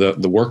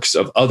the works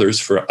of others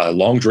for a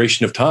long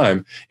duration of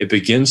time, it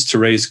begins to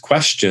raise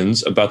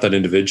questions about that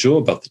individual,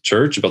 about the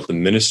church, about the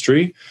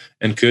ministry,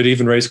 and could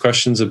even raise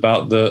questions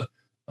about the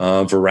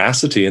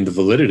veracity and the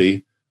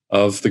validity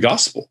of the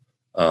gospel.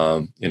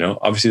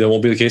 Obviously that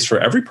won't be the case for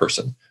every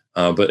person,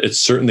 but it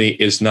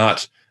certainly is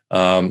not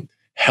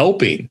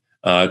helping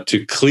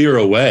to clear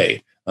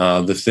away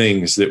the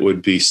things that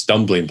would be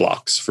stumbling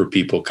blocks for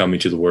people coming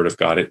to the Word of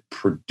God. It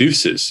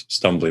produces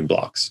stumbling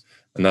blocks,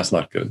 and that's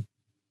not good.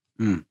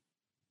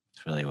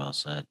 It's really well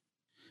said.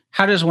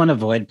 How does one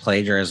avoid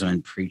plagiarism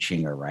in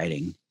preaching or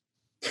writing?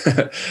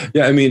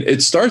 Yeah, I mean,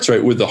 it starts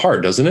right with the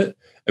heart, doesn't it?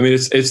 I mean,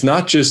 it's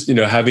not just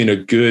having a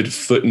good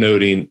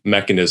footnoting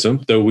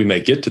mechanism, though we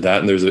may get to that,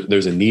 and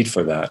there's a need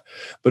for that.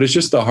 But it's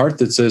just the heart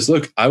that says,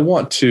 look, I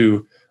want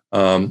to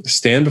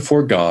stand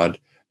before God.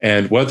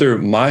 And whether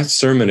my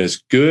sermon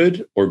is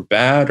good or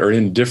bad or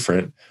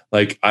indifferent,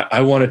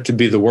 I want it to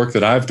be the work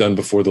that I've done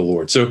before the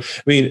Lord. So,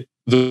 I mean,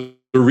 the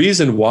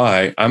reason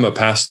why I'm a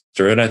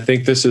pastor, and I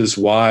think this is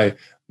why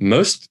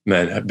most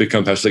men have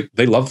become pastors,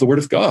 they love the Word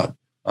of God,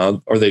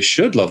 or they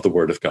should love the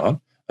Word of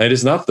God. It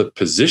is not the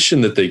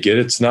position that they get.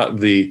 It's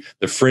not the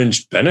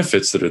fringe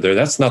benefits that are there.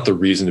 That's not the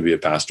reason to be a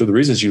pastor. The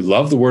reason is you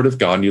love the Word of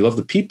God and you love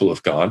the people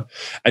of God,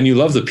 and you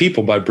love the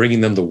people by bringing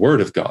them the Word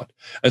of God.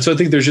 And so I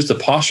think there's just a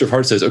posture of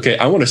heart that says, okay,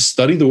 I want to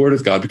study the Word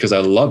of God because I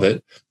love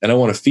it and I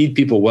want to feed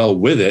people well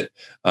with it.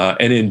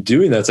 And in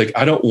doing that, it's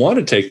I don't want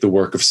to take the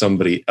work of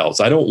somebody else.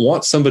 I don't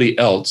want somebody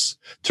else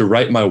to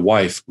write my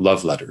wife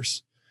love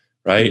letters.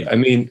 right? I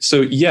mean,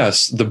 so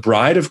yes, the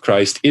bride of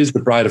Christ is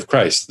the bride of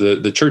Christ.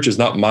 The church is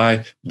not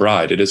my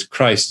bride. It is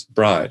Christ's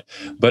bride.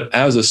 But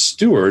as a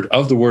steward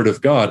of the word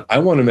of God, I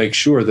want to make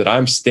sure that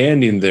I'm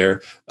standing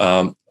there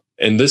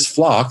in this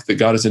flock that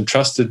God has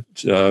entrusted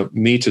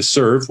me to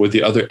serve with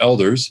the other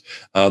elders,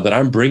 that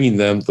I'm bringing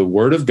them the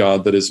word of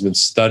God that has been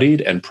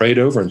studied and prayed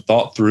over and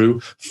thought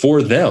through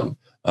for them,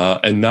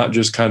 and not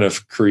just kind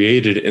of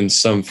created in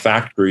some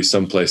factory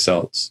someplace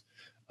else.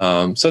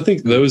 So I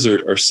think those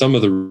are some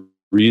of the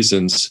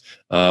reasons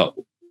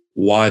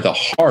why the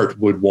heart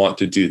would want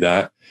to do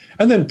that.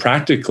 And then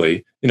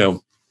practically,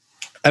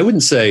 I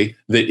wouldn't say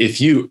that if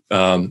you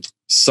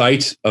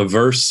cite a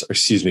verse,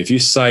 if you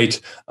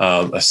cite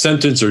a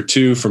sentence or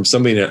two from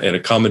somebody in a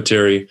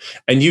commentary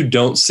and you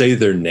don't say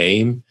their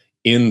name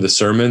in the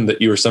sermon,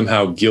 that you are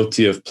somehow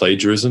guilty of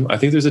plagiarism. I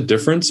think there's a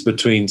difference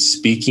between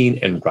speaking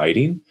and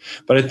writing,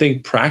 but I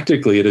think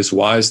practically it is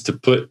wise to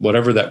put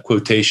whatever that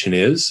quotation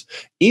is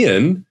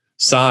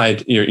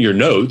inside your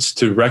notes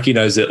to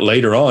recognize that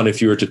later on,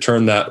 if you were to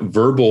turn that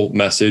verbal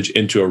message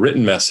into a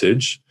written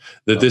message,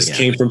 that this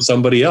came from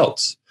somebody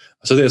else.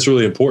 So I think that's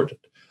really important.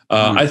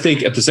 I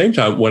think at the same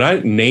time, when I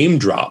name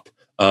drop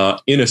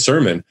in a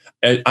sermon,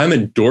 I'm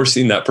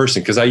endorsing that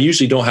person, because I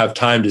usually don't have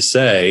time to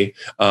say,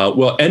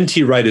 well,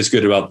 N.T. Wright is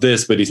good about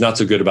this, but he's not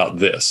so good about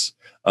this.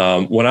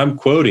 When I'm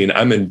quoting,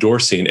 I'm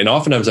endorsing, and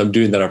oftentimes I'm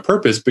doing that on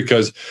purpose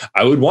because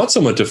I would want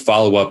someone to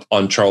follow up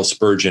on Charles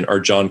Spurgeon or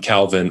John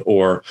Calvin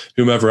or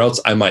whomever else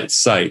I might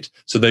cite,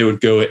 so they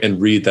would go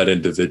and read that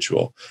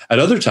individual. At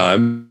other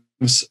times,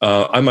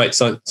 I might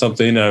cite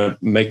something, and I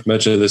make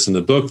mention of this in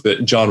the book,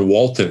 that John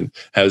Walton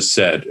has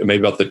said,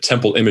 maybe about the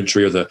temple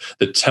imagery or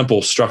the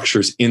temple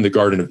structures in the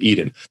Garden of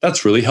Eden.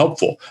 That's really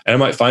helpful. And I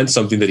might find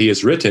something that he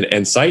has written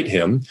and cite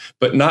him,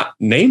 but not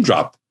name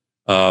drop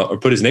or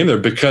put his name there,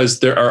 because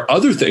there are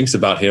other things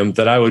about him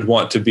that I would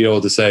want to be able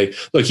to say,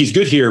 look, he's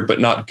good here, but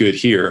not good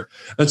here.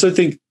 And so I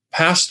think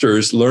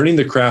pastors learning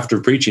the craft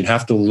of preaching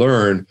have to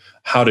learn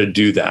how to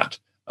do that.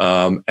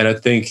 And I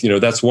think,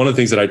 that's one of the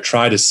things that I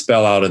try to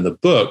spell out in the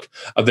book,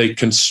 of a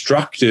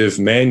constructive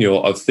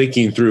manual of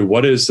thinking through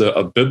what is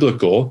a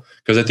biblical,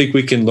 because I think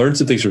we can learn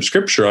some things from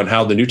Scripture on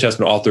how the New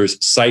Testament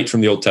authors cite from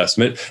the Old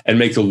Testament and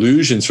make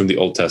allusions from the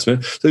Old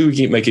Testament, so we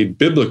can make a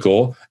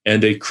biblical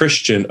and a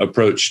Christian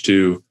approach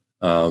to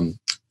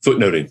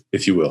footnoting,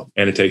 if you will,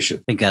 annotation.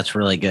 I think that's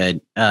really good.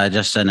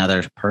 Just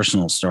another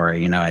personal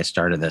story. I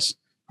started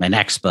my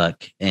next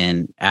book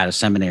out of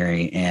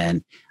seminary,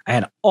 and I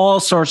had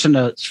all sorts of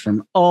notes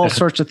from all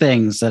sorts of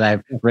things that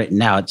I've written.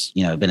 Now it's,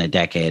 been a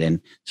decade.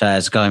 And so I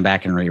was going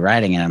back and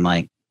rewriting, and I'm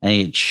like, I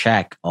need to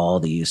check all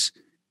these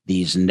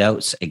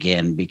notes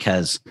again,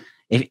 because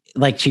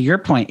to your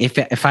point,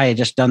 if I had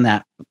just done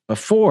that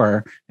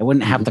before, I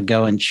wouldn't have to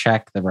go and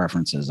check the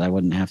references. I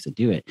wouldn't have to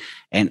do it.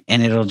 And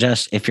it'll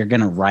just, if you're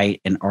going to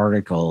write an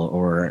article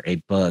or a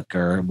book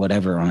or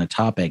whatever on a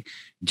topic,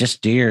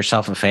 just do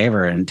yourself a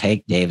favor and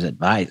take Dave's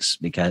advice,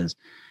 because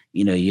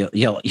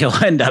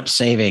you'll end up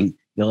saving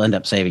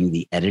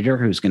the editor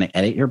who's going to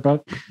edit your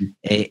book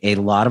a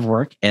lot of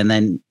work, and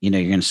then you're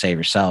going to save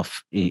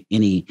yourself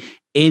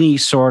any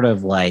sort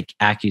of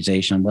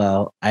accusation.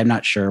 Well, I'm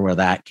not sure where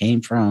that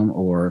came from,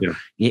 or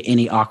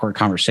any awkward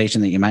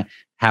conversation that you might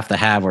have to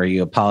have where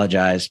you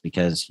apologize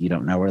because you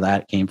don't know where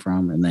that came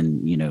from, and then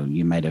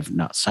you might have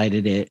not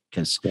cited it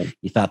because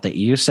you thought that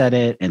you said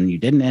it and you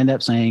didn't end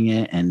up saying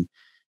it, and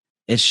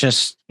it's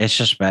just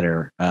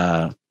better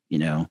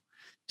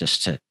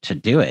just to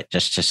do it,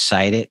 just to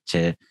cite it,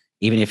 to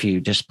even if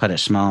you just put a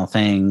small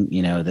thing,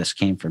 this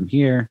came from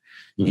here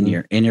in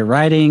your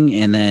writing,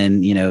 and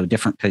then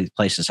different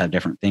places have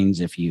different things.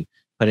 If you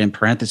put in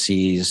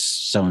parentheses,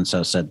 so and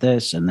so said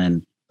this, and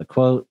then the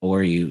quote,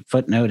 or you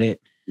footnote it.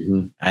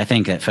 I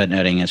think that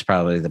footnoting is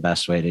probably the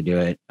best way to do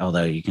it,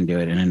 although you can do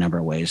it in a number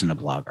of ways in a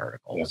blog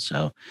article.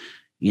 So,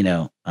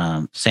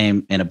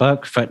 same in a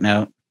book,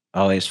 footnote,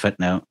 always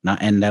footnote,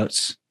 not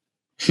endnotes.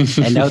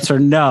 Endnotes are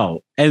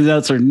no,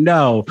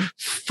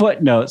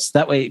 footnotes.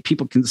 That way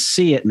people can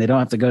see it and they don't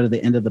have to go to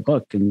the end of the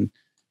book. And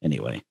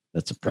anyway,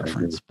 that's a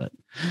preference, but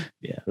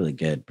yeah, really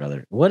good,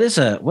 brother. What is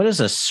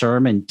a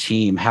sermon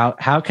team?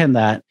 How can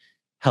that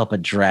help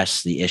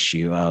address the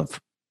issue of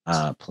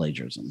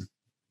plagiarism?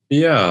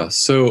 Yeah.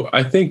 So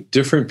I think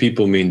different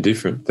people mean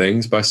different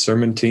things by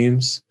sermon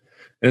teams.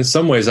 And in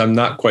some ways, I'm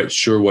not quite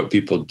sure what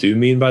people do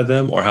mean by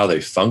them or how they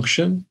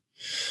function.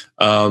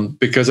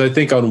 Because I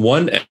think on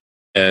one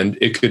end,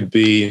 it could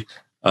be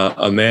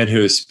a man who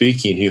is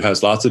speaking, who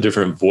has lots of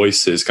different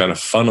voices kind of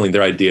funneling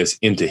their ideas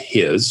into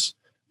his.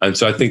 And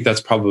so I think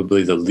that's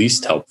probably the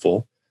least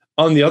helpful.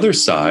 On the other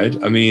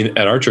side, I mean,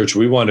 at our church,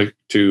 we want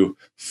to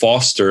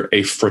foster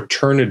a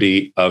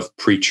fraternity of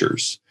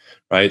preachers,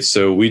 right?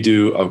 So we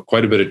do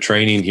quite a bit of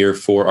training here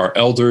for our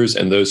elders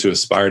and those who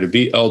aspire to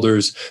be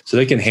elders so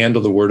they can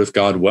handle the word of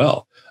God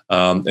well.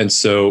 And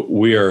so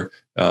we are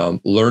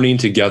learning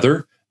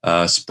together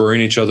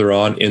spurring each other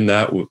on in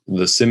that.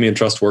 The Simeon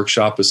Trust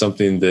Workshop is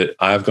something that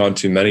I've gone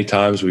to many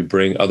times. We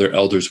bring other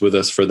elders with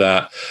us for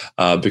that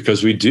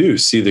because we do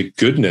see the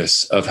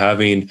goodness of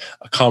having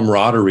a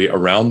camaraderie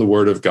around the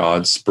Word of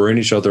God, spurring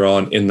each other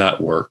on in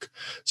that work.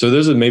 So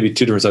those are maybe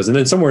two different sides. And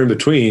then somewhere in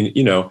between,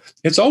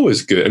 it's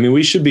always good. I mean,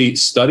 we should be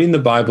studying the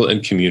Bible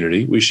in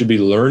community. We should be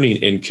learning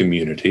in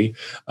community.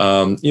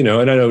 And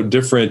I know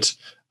different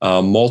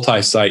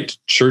multi-site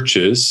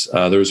churches.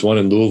 There was one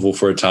in Louisville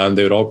for a time.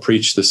 They would all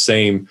preach the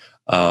same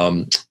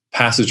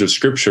passage of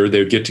scripture. They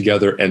would get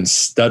together and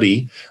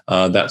study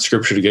that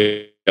scripture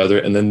together,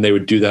 and then they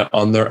would do that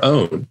on their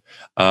own.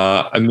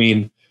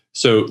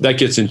 So that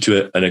gets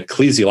into an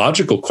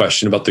ecclesiological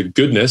question about the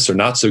goodness or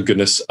not so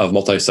goodness of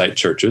multi-site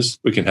churches.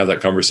 We can have that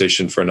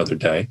conversation for another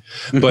day.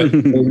 But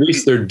at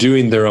least they're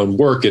doing their own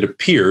work, it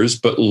appears,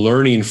 but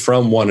learning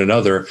from one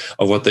another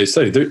of what they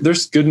study.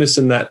 There's goodness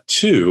in that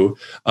too.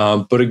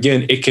 But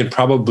again, it can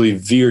probably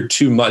veer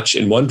too much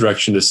in one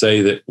direction to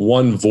say that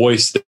one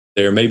voice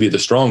there may be the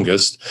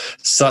strongest,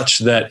 such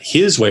that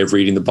his way of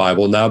reading the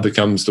Bible now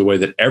becomes the way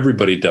that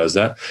everybody does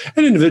that.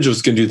 And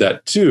individuals can do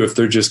that too if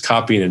they're just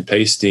copying and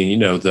pasting,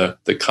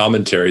 the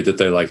commentary that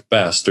they like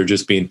best, or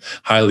just being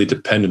highly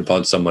dependent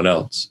upon someone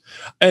else.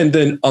 And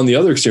then on the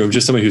other extreme,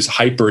 just somebody who's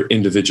hyper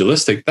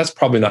individualistic, that's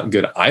probably not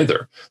good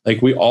either.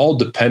 Like, we all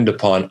depend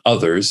upon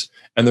others,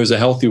 and there's a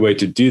healthy way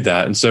to do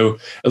that. And so,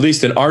 at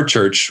least in our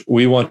church,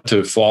 we want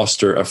to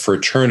foster a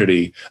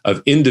fraternity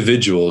of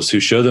individuals who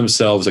show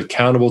themselves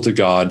accountable to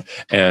God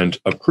and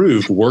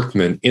approved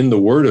workmen in the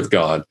Word of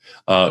God,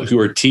 who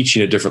are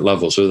teaching at different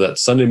levels. So that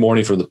Sunday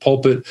morning from the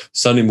pulpit,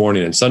 Sunday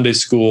morning in Sunday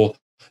school,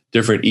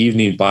 different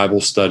evening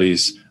Bible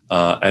studies,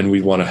 and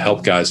we want to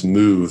help guys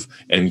move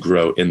and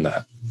grow in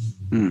that.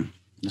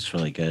 That's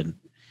really good.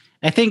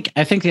 I think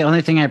the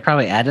only thing I'd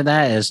probably add to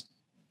that is,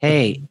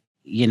 hey,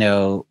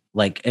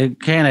 like, it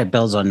kind of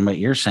builds on what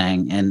you're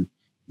saying, and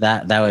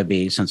that would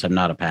be, since I'm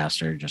not a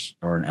pastor,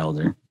 or an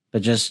elder,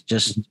 but just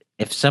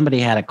if somebody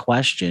had a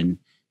question,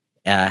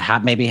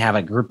 maybe have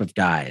a group of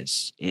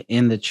guys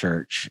in the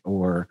church,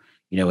 or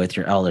with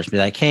your elders, be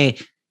like, hey,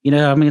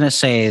 I'm going to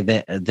say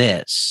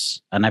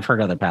this, and I've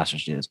heard other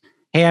pastors do this.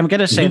 Hey, I'm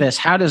going to say this.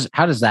 How does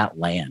that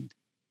land?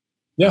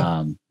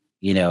 Yeah.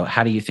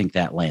 How do you think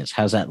that lands?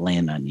 How's that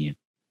land on you?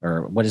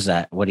 Or what is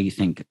that? What do you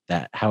think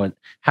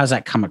how's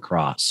that come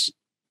across?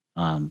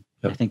 I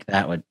think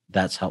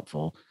that's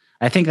helpful.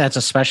 I think that's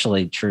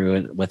especially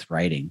true with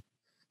writing.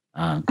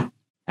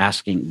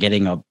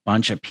 Getting a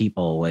bunch of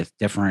people with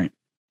different,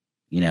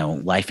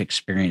 life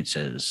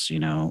experiences,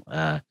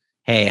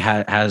 hey,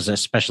 how's this,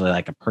 especially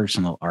like a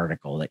personal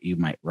article that you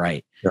might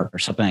write or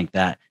something like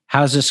that.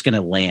 How's this going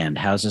to land?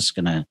 How's this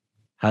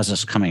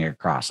coming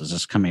across? Is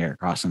this coming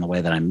across in the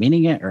way that I'm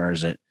meaning it, or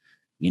is it,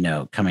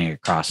 coming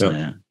across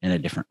in a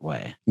different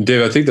way?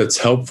 Dave, I think that's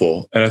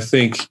helpful. And I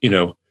think,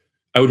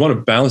 I would want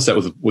to balance that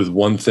with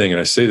one thing. And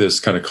I say this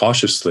kind of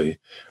cautiously,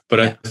 but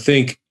I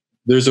think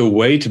there's a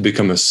way to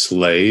become a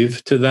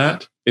slave to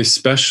that,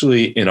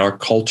 especially in our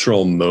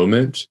cultural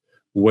moment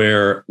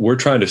where we're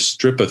trying to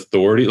strip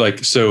authority.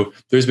 So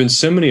there's been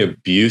so many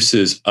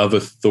abuses of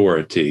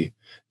authority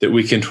that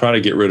we can try to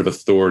get rid of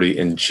authority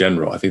in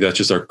general. I think that's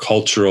just our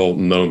cultural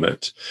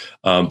moment.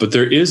 But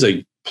there is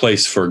a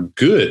place for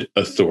good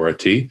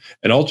authority.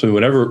 And ultimately,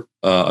 whenever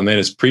a man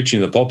is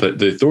preaching in the pulpit,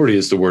 the authority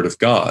is the Word of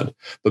God.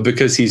 But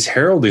because he's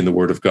heralding the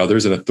Word of God,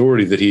 there's an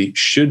authority that he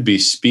should be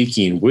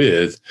speaking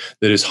with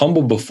that is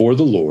humble before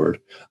the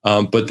Lord,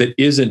 but that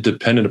isn't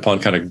dependent upon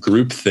kind of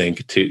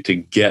groupthink to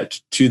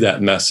get to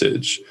that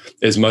message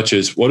as much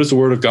as what does the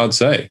Word of God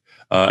say?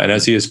 And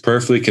as he has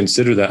prayerfully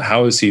considered that,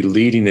 how is he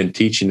leading and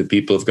teaching the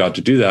people of God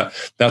to do that?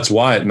 That's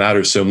why it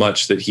matters so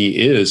much that he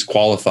is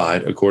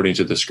qualified according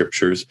to the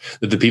scriptures,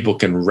 that the people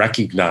can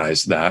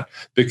recognize that,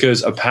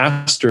 because a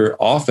pastor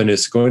often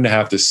is going to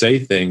have to say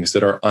things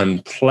that are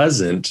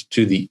unpleasant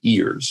to the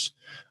ears.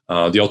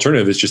 The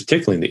alternative is just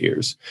tickling the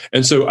ears.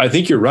 And so I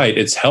think you're right.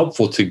 It's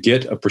helpful to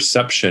get a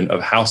perception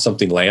of how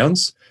something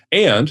lands.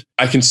 And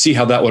I can see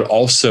how that would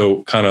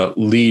also kind of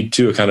lead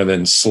to a kind of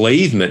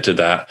enslavement to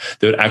that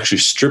would actually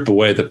strip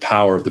away the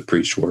power of the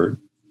preached word.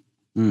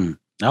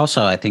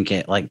 Also, I think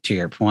to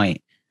your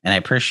point, and I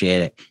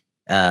appreciate it,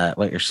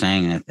 what you're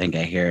saying, I think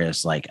I hear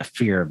is like a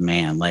fear of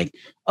man. Like,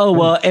 oh,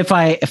 well, if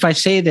I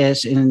say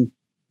this and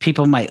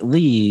people might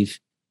leave,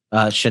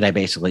 should I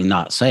basically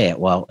not say it?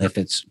 Well, if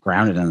it's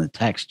grounded in the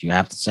text, you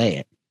have to say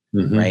it,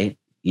 right?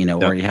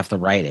 Or you have to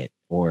write it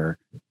or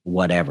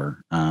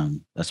whatever.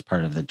 That's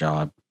part of the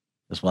job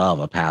as well of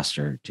a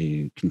pastor,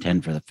 to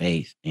contend for the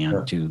faith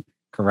and to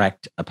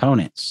correct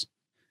opponents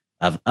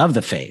of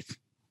the faith.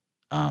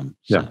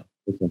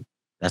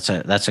 That's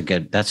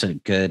a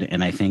good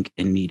and I think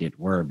a needed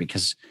word,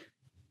 because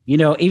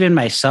even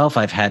myself,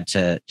 I've had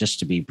to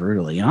be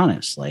brutally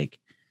honest, like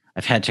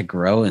I've had to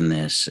grow in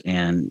this,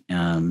 and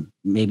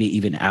maybe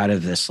even out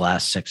of this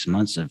last 6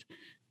 months of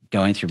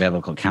going through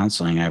biblical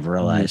counseling, I've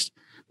realized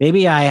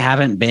maybe I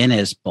haven't been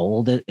as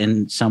bold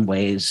in some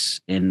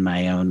ways in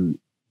my own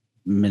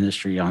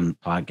ministry on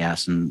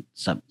podcasts and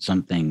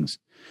some things.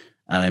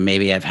 And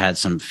maybe I've had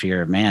some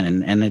fear of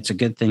man, and it's a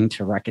good thing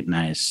to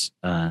recognize,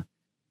 that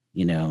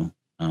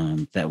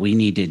we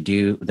need to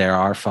do.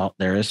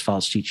 There is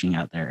false teaching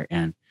out there,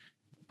 and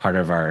part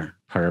of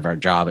our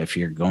job, if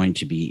you're going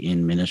to be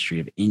in ministry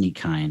of any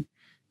kind,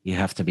 you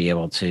have to be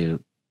able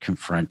to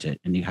confront it,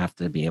 and you have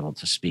to be able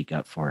to speak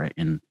up for it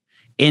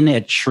in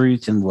a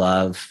truth and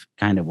love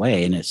kind of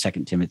way. And at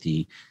 2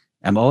 Timothy,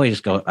 I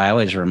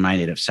always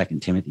reminded of 2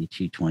 Timothy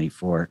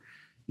 2:24,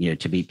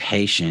 to be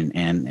patient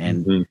and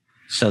Mm-hmm.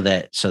 so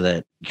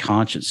that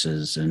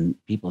consciences and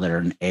people that are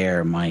in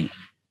error might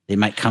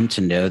come to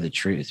know the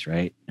truth,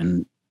 right?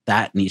 And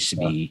that needs to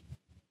be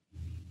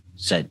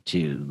said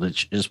too,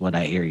 which is what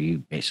I hear you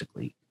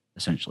basically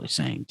essentially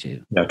saying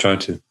too. Yeah, trying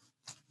to.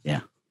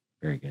 Yeah,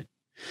 very good.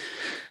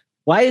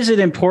 Why is it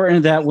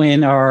important that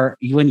when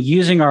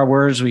using our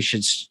words, we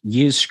should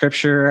use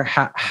scripture?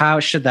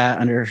 How should that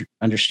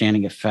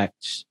understanding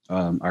affect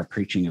our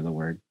preaching of the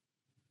word?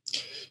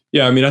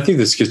 Yeah, I mean, I think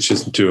this gets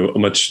just into a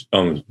much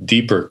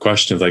deeper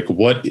question of like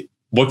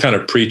what kind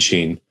of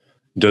preaching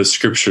does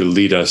scripture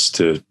lead us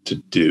to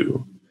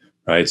do,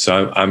 right?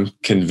 So I'm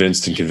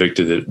convinced and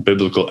convicted that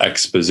biblical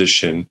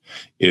exposition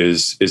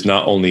is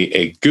not only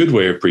a good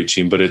way of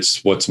preaching, but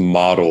it's what's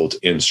modeled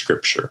in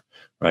scripture.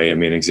 Right. I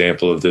mean, an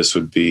example of this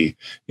would be,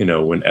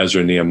 when Ezra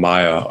and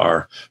Nehemiah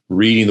are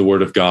reading the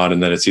word of God,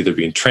 and then it's either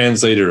being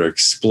translated or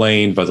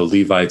explained by the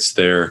Levites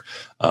there.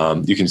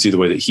 You can see the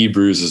way that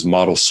Hebrews'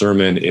 model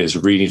sermon is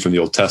reading from the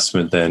Old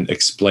Testament, then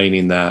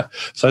explaining that.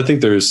 So I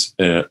think there's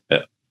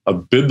a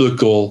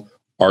biblical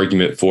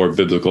argument for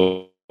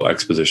biblical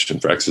exposition,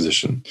 for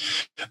exposition.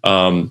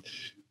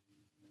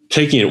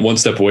 Taking it one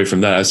step away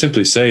from that, I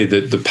simply say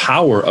that the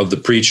power of the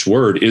preached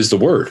word is the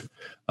word.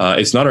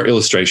 It's not our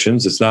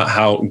illustrations. It's not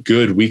how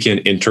good we can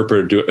interpret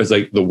or do it. It's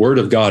like the word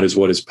of God is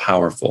what is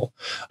powerful.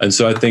 And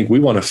so I think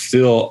we want to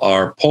fill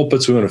our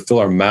pulpits, we want to fill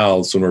our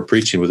mouths when we're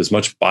preaching with as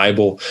much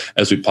Bible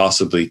as we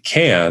possibly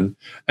can.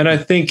 And I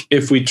think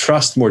if we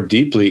trust more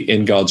deeply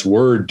in God's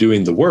word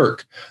doing the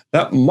work,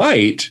 that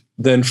might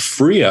then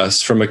free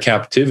us from a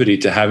captivity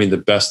to having the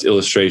best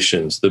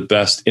illustrations, the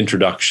best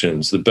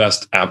introductions, the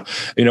best app.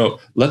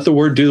 Let the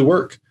word do the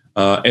work.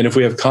 And if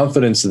we have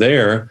confidence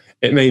there,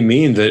 it may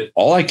mean that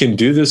all I can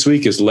do this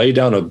week is lay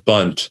down a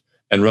bunt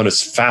and run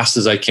as fast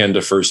as I can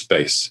to first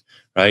base,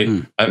 right?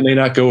 I may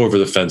not go over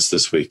the fence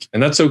this week.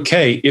 And that's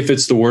okay if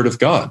it's the word of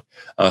God.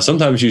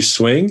 Sometimes you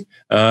swing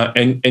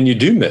and you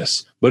do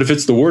miss. But if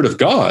it's the word of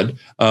God,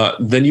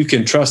 then you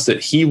can trust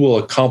that he will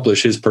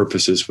accomplish his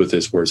purposes with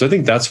his words. I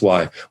think that's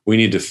why we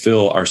need to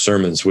fill our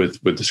sermons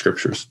with the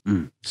scriptures.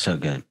 So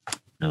good.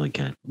 Really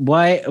good.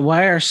 Why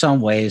are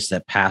some ways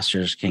that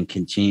pastors can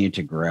continue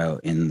to grow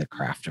in the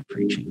craft of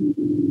preaching?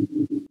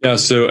 Yeah,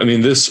 so I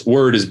mean, this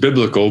word is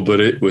biblical, but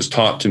it was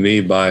taught to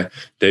me by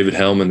David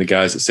Helm and the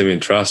guys at Simeon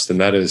Trust, and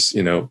that is,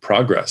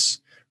 progress.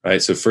 Right.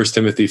 So 1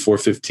 Timothy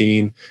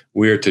 4:15,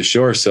 we are to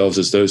show ourselves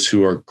as those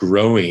who are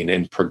growing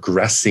and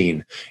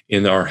progressing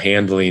in our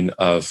handling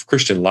of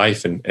Christian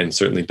life and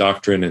certainly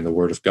doctrine and the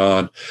word of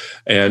God.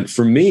 And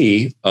for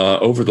me,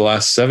 over the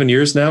last 7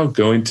 years now,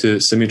 going to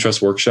Simeon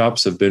Trust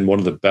workshops have been one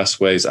of the best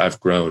ways I've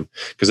grown,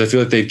 because I feel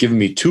like they've given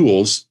me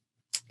tools,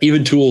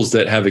 even tools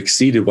that have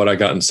exceeded what I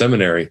got in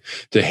seminary,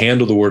 to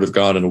handle the word of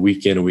God on a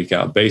week in and week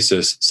out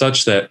basis,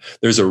 such that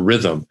there's a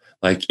rhythm.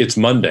 Like, it's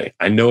Monday.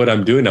 I know what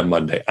I'm doing on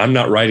Monday. I'm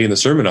not writing the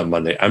sermon on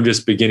Monday. I'm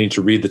just beginning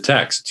to read the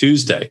text.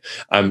 Tuesday,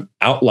 I'm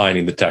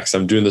outlining the text.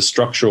 I'm doing the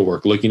structural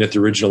work, looking at the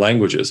original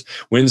languages.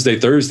 Wednesday,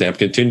 Thursday, I'm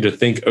continuing to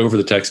think over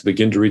the text,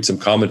 begin to read some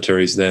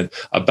commentaries then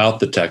about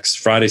the text.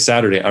 Friday,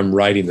 Saturday, I'm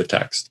writing the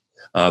text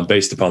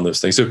based upon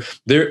those things. So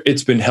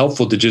it's been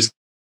helpful to just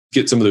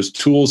get some of those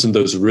tools and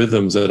those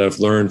rhythms that I've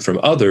learned from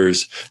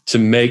others to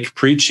make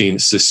preaching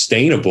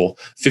sustainable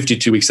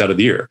 52 weeks out of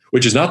the year,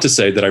 which is not to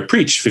say that I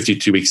preach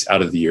 52 weeks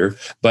out of the year,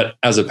 but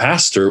as a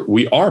pastor,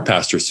 we are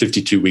pastors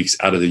 52 weeks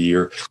out of the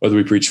year, whether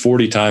we preach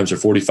 40 times or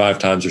 45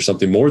 times or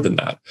something more than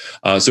that.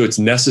 So it's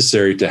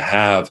necessary to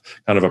have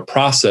kind of a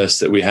process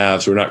that we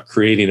have, so we're not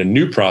creating a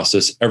new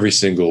process every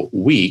single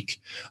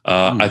week.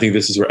 I think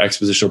this is where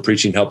expositional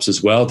preaching helps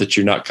as well, that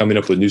you're not coming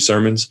up with new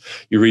sermons.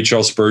 You read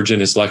Charles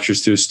Spurgeon, his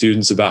lectures to his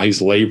students about he's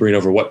laboring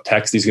over what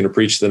text he's going to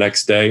preach the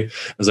next day.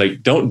 I was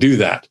like, don't do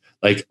that.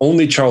 Like,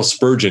 only Charles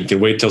Spurgeon can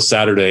wait till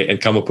Saturday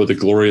and come up with a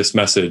glorious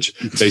message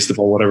based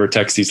upon whatever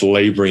text he's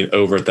laboring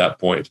over at that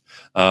point.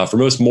 For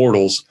most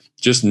mortals,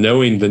 just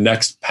knowing the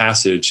next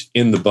passage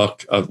in the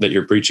book that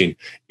you're preaching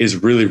is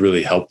really,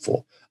 really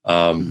helpful.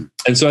 And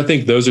so I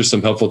think those are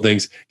some helpful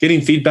things.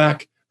 Getting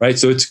feedback, right?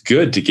 So it's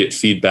good to get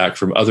feedback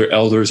from other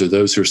elders or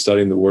those who are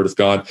studying the Word of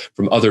God,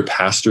 from other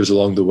pastors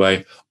along the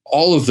way.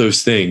 All of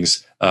those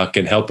things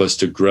can help us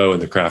to grow in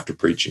the craft of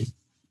preaching.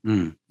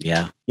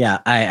 Yeah.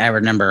 I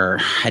remember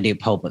I do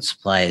pulpit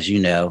supply, as you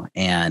know,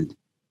 and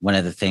one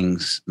of the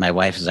things my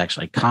wife has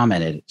actually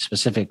commented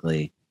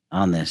specifically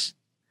on this.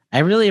 I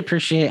really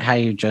appreciate how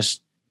you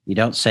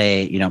don't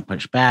say, you don't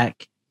push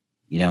back.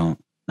 Not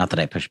that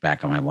I push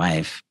back on my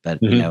wife, but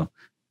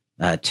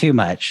too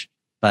much,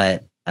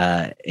 but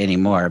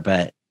anymore.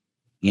 But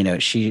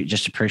she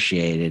just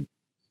appreciated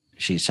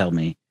she's told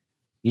me,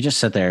 you just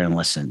sit there and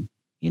listen,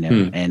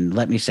 and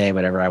let me say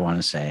whatever I want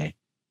to say.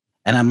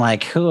 And I'm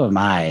like, who am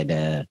I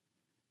to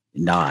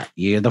not?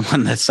 You're the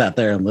one that sat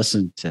there and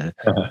listened to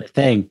the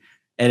thing.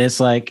 And it's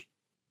like,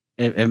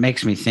 it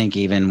makes me think,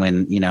 even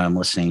when, I'm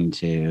listening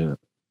to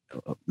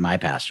my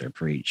pastor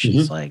preach,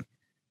 it's like,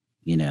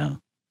 I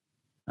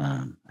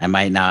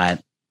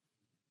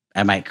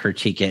might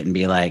critique it and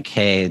be like,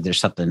 hey, there's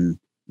something,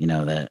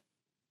 that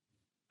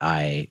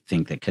I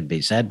think that could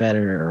be said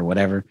better or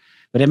whatever.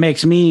 But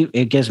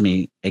it gives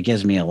me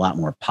a lot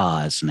more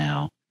pause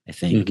now, I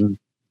think,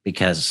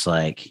 because it's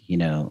like,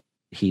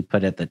 he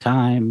put at the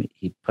time,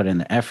 he put in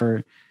the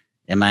effort.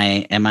 Am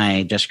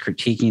I just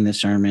critiquing the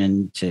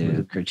sermon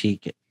to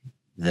critique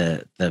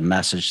the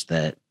message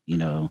that,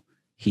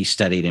 he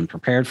studied and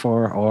prepared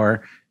for,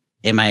 or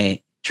am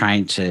I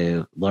trying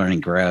to learn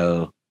and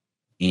grow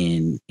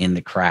in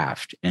the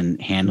craft and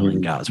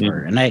handling God's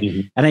word? And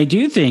I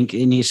do think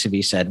it needs to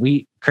be said,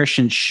 we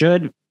Christians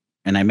should,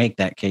 and I make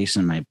that case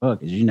in my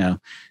book, as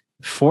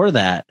for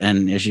that.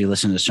 And as you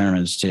listen to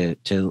sermons,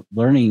 to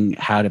learning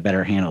how to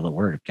better handle the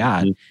word of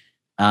God.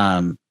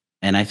 And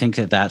I think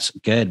that that's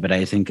good, but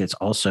I think it's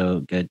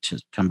also good to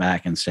come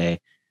back and say,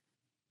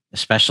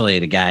 especially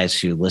to guys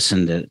who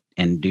listen to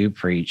and do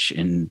preach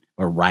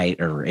or write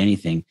or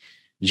anything,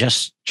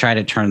 just try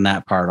to turn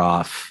that part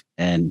off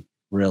and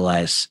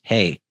realize,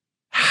 hey,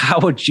 how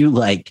would you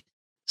like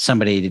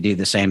somebody to do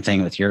the same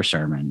thing with your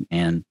sermon?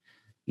 And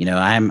in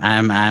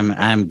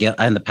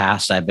the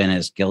past, I've been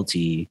as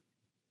guilty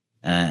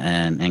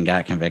and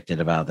got convicted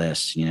about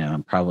this.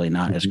 I'm probably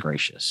not as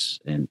gracious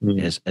and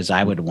as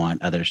I would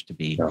want others to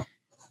be. Yeah.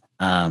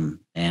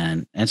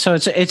 And so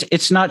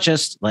it's not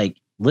just like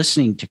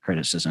listening to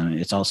criticism.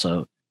 It's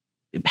also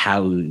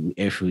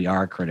if we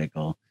are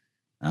critical,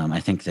 I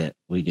think that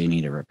we do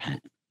need to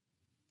repent.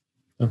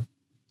 No,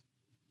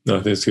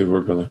 I think it's a good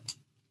word, brother.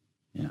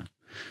 Yeah.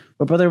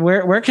 Well, brother,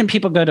 where can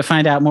people go to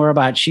find out more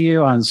about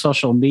you on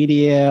social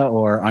media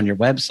or on your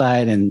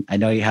website? And I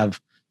know you have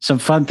some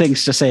fun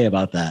things to say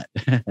about that.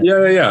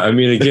 Yeah. I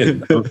mean,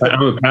 again,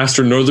 I'm a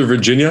pastor in Northern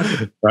Virginia,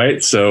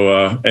 right?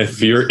 So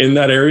if you're in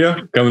that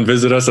area, come and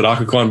visit us at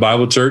Occoquan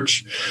Bible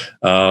Church.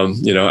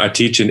 I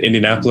teach in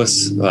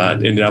Indianapolis,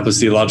 Indianapolis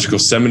Theological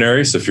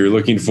Seminary. So if you're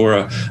looking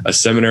for a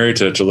seminary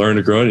to learn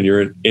and grow in, and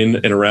you're in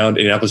and around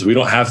Indianapolis, we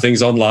don't have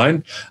things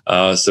online.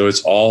 So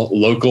it's all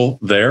local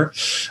there.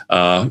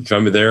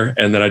 Find me there.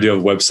 And then I do have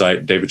a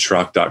website,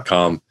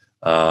 davidschrock.com,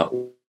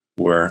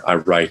 where I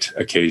write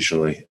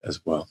occasionally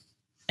as well.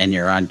 And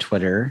you're on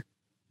Twitter,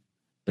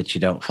 but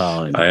you don't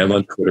follow me. I am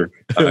on Twitter.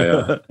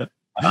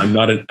 I'm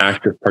not an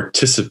active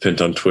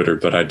participant on Twitter,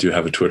 but I do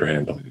have a Twitter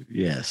handle.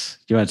 Yes.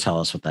 Do you want to tell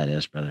us what that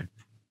is, brother?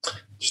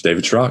 It's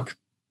David Schrock.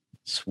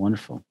 It's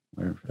wonderful.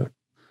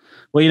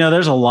 Well,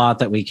 there's a lot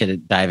that we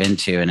could dive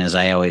into. And as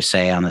I always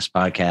say on this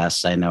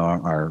podcast, I know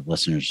our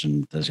listeners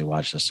and those who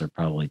watch this are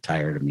probably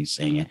tired of me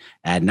saying it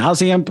ad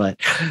nauseum, but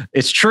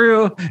it's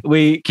true.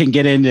 We can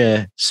get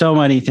into so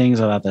many things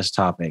about this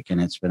topic, and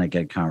it's been a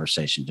good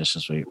conversation. Just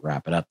as we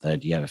wrap it up, though,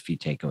 do you have a few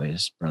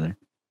takeaways, brother?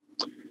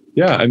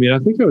 Yeah, I mean, I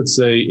think I would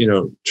say,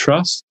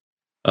 trust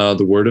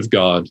the word of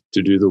God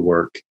to do the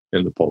work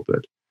in the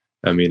pulpit.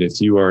 I mean, if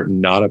you are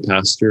not a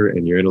pastor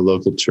and you're in a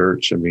local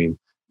church, I mean,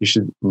 you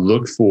should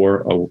look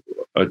for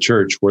a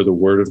church where the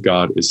word of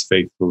God is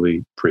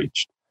faithfully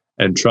preached,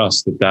 and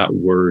trust that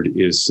word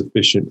is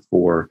sufficient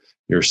for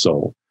your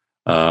soul.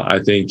 I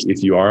think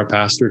if you are a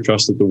pastor,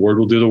 trust that the word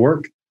will do the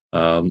work,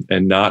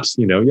 and not,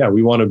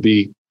 we want to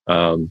be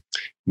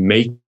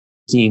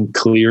making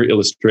clear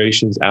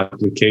illustrations,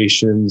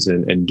 applications,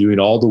 and doing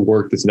all the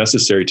work that's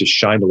necessary to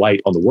shine the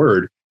light on the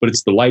word, but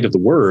it's the light of the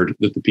word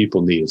that the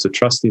people need. So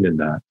trusting in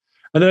that.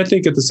 And then I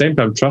think at the same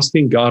time,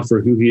 trusting God for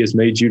who he has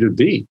made you to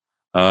be.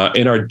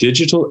 In our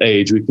digital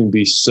age, we can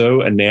be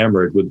so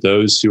enamored with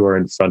those who are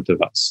in front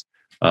of us,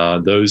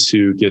 those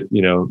who get,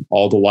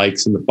 all the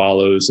likes and the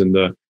follows and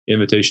the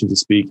invitation to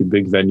speak in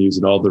big venues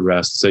and all the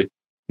rest. Say,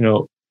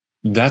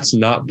 that's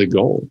not the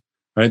goal,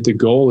 right? The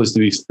goal is to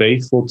be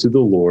faithful to the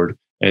Lord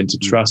and to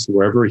trust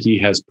wherever he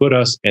has put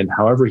us and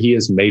however he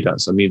has made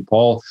us. I mean,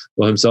 Paul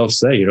will himself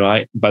say,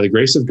 by the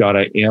grace of God,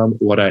 I am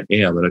what I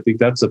am. And I think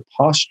that's a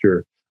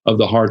posture of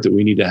the heart that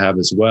we need to have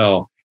as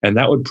well. And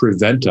that would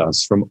prevent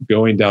us from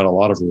going down a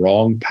lot of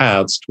wrong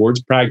paths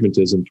towards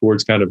pragmatism,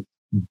 towards kind of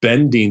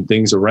bending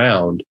things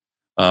around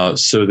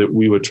so that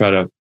we would try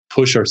to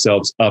push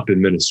ourselves up in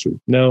ministry.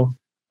 No,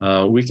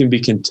 we can be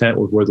content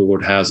with where the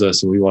Lord has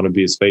us, and we want to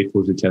be as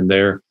faithful as we can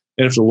there.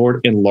 And if the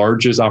Lord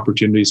enlarges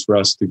opportunities for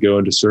us to go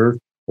and to serve,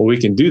 well, we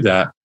can do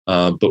that.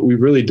 But we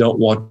really don't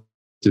want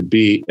to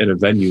be in a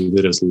venue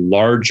that is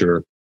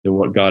larger than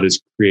what God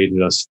has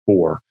created us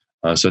for.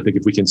 So I think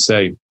if we can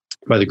say,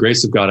 by the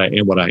grace of God, I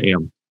am what I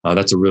am,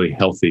 that's a really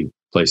healthy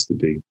place to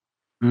be.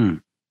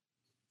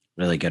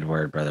 Really good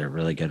word, brother.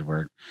 Really good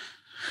word.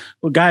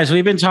 Well, guys,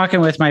 we've been talking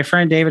with my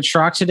friend David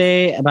Schrock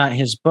today about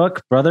his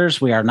book,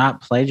 Brothers, We Are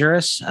Not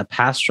Plagiarists, a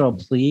pastoral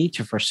plea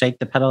to forsake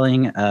the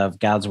peddling of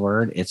God's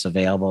word. It's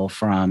available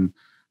from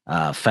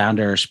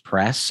Founders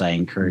Press. I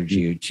encourage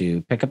you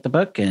to pick up the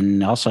book,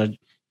 and also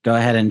go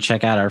ahead and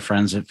check out our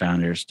friends at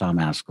Founders, Tom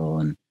Askell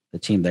and the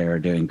team there are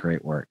doing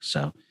great work.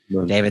 So,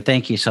 David,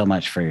 thank you so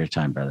much for your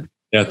time, brother.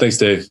 Yeah, thanks,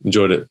 Dave.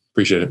 Enjoyed it.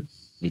 Appreciate it.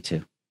 Me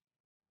too.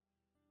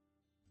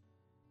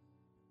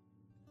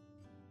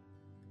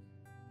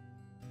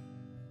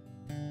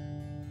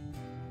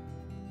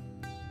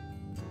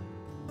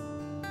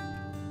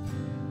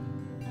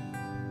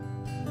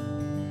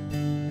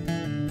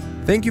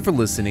 Thank you for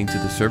listening to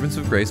the Servants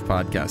of Grace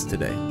podcast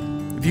today.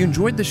 If you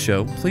enjoyed the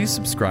show, please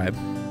subscribe,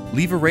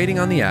 leave a rating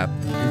on the app,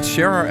 and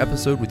share our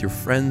episode with your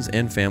friends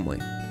and family.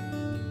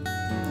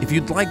 If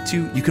you'd like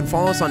to, you can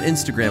follow us on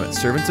Instagram at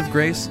Servants of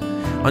Grace,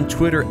 on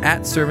Twitter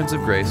at Servants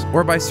of Grace,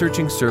 or by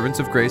searching Servants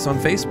of Grace on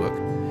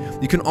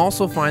Facebook. You can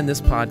also find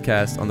this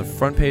podcast on the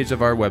front page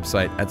of our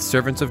website at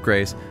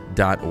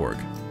servantsofgrace.org.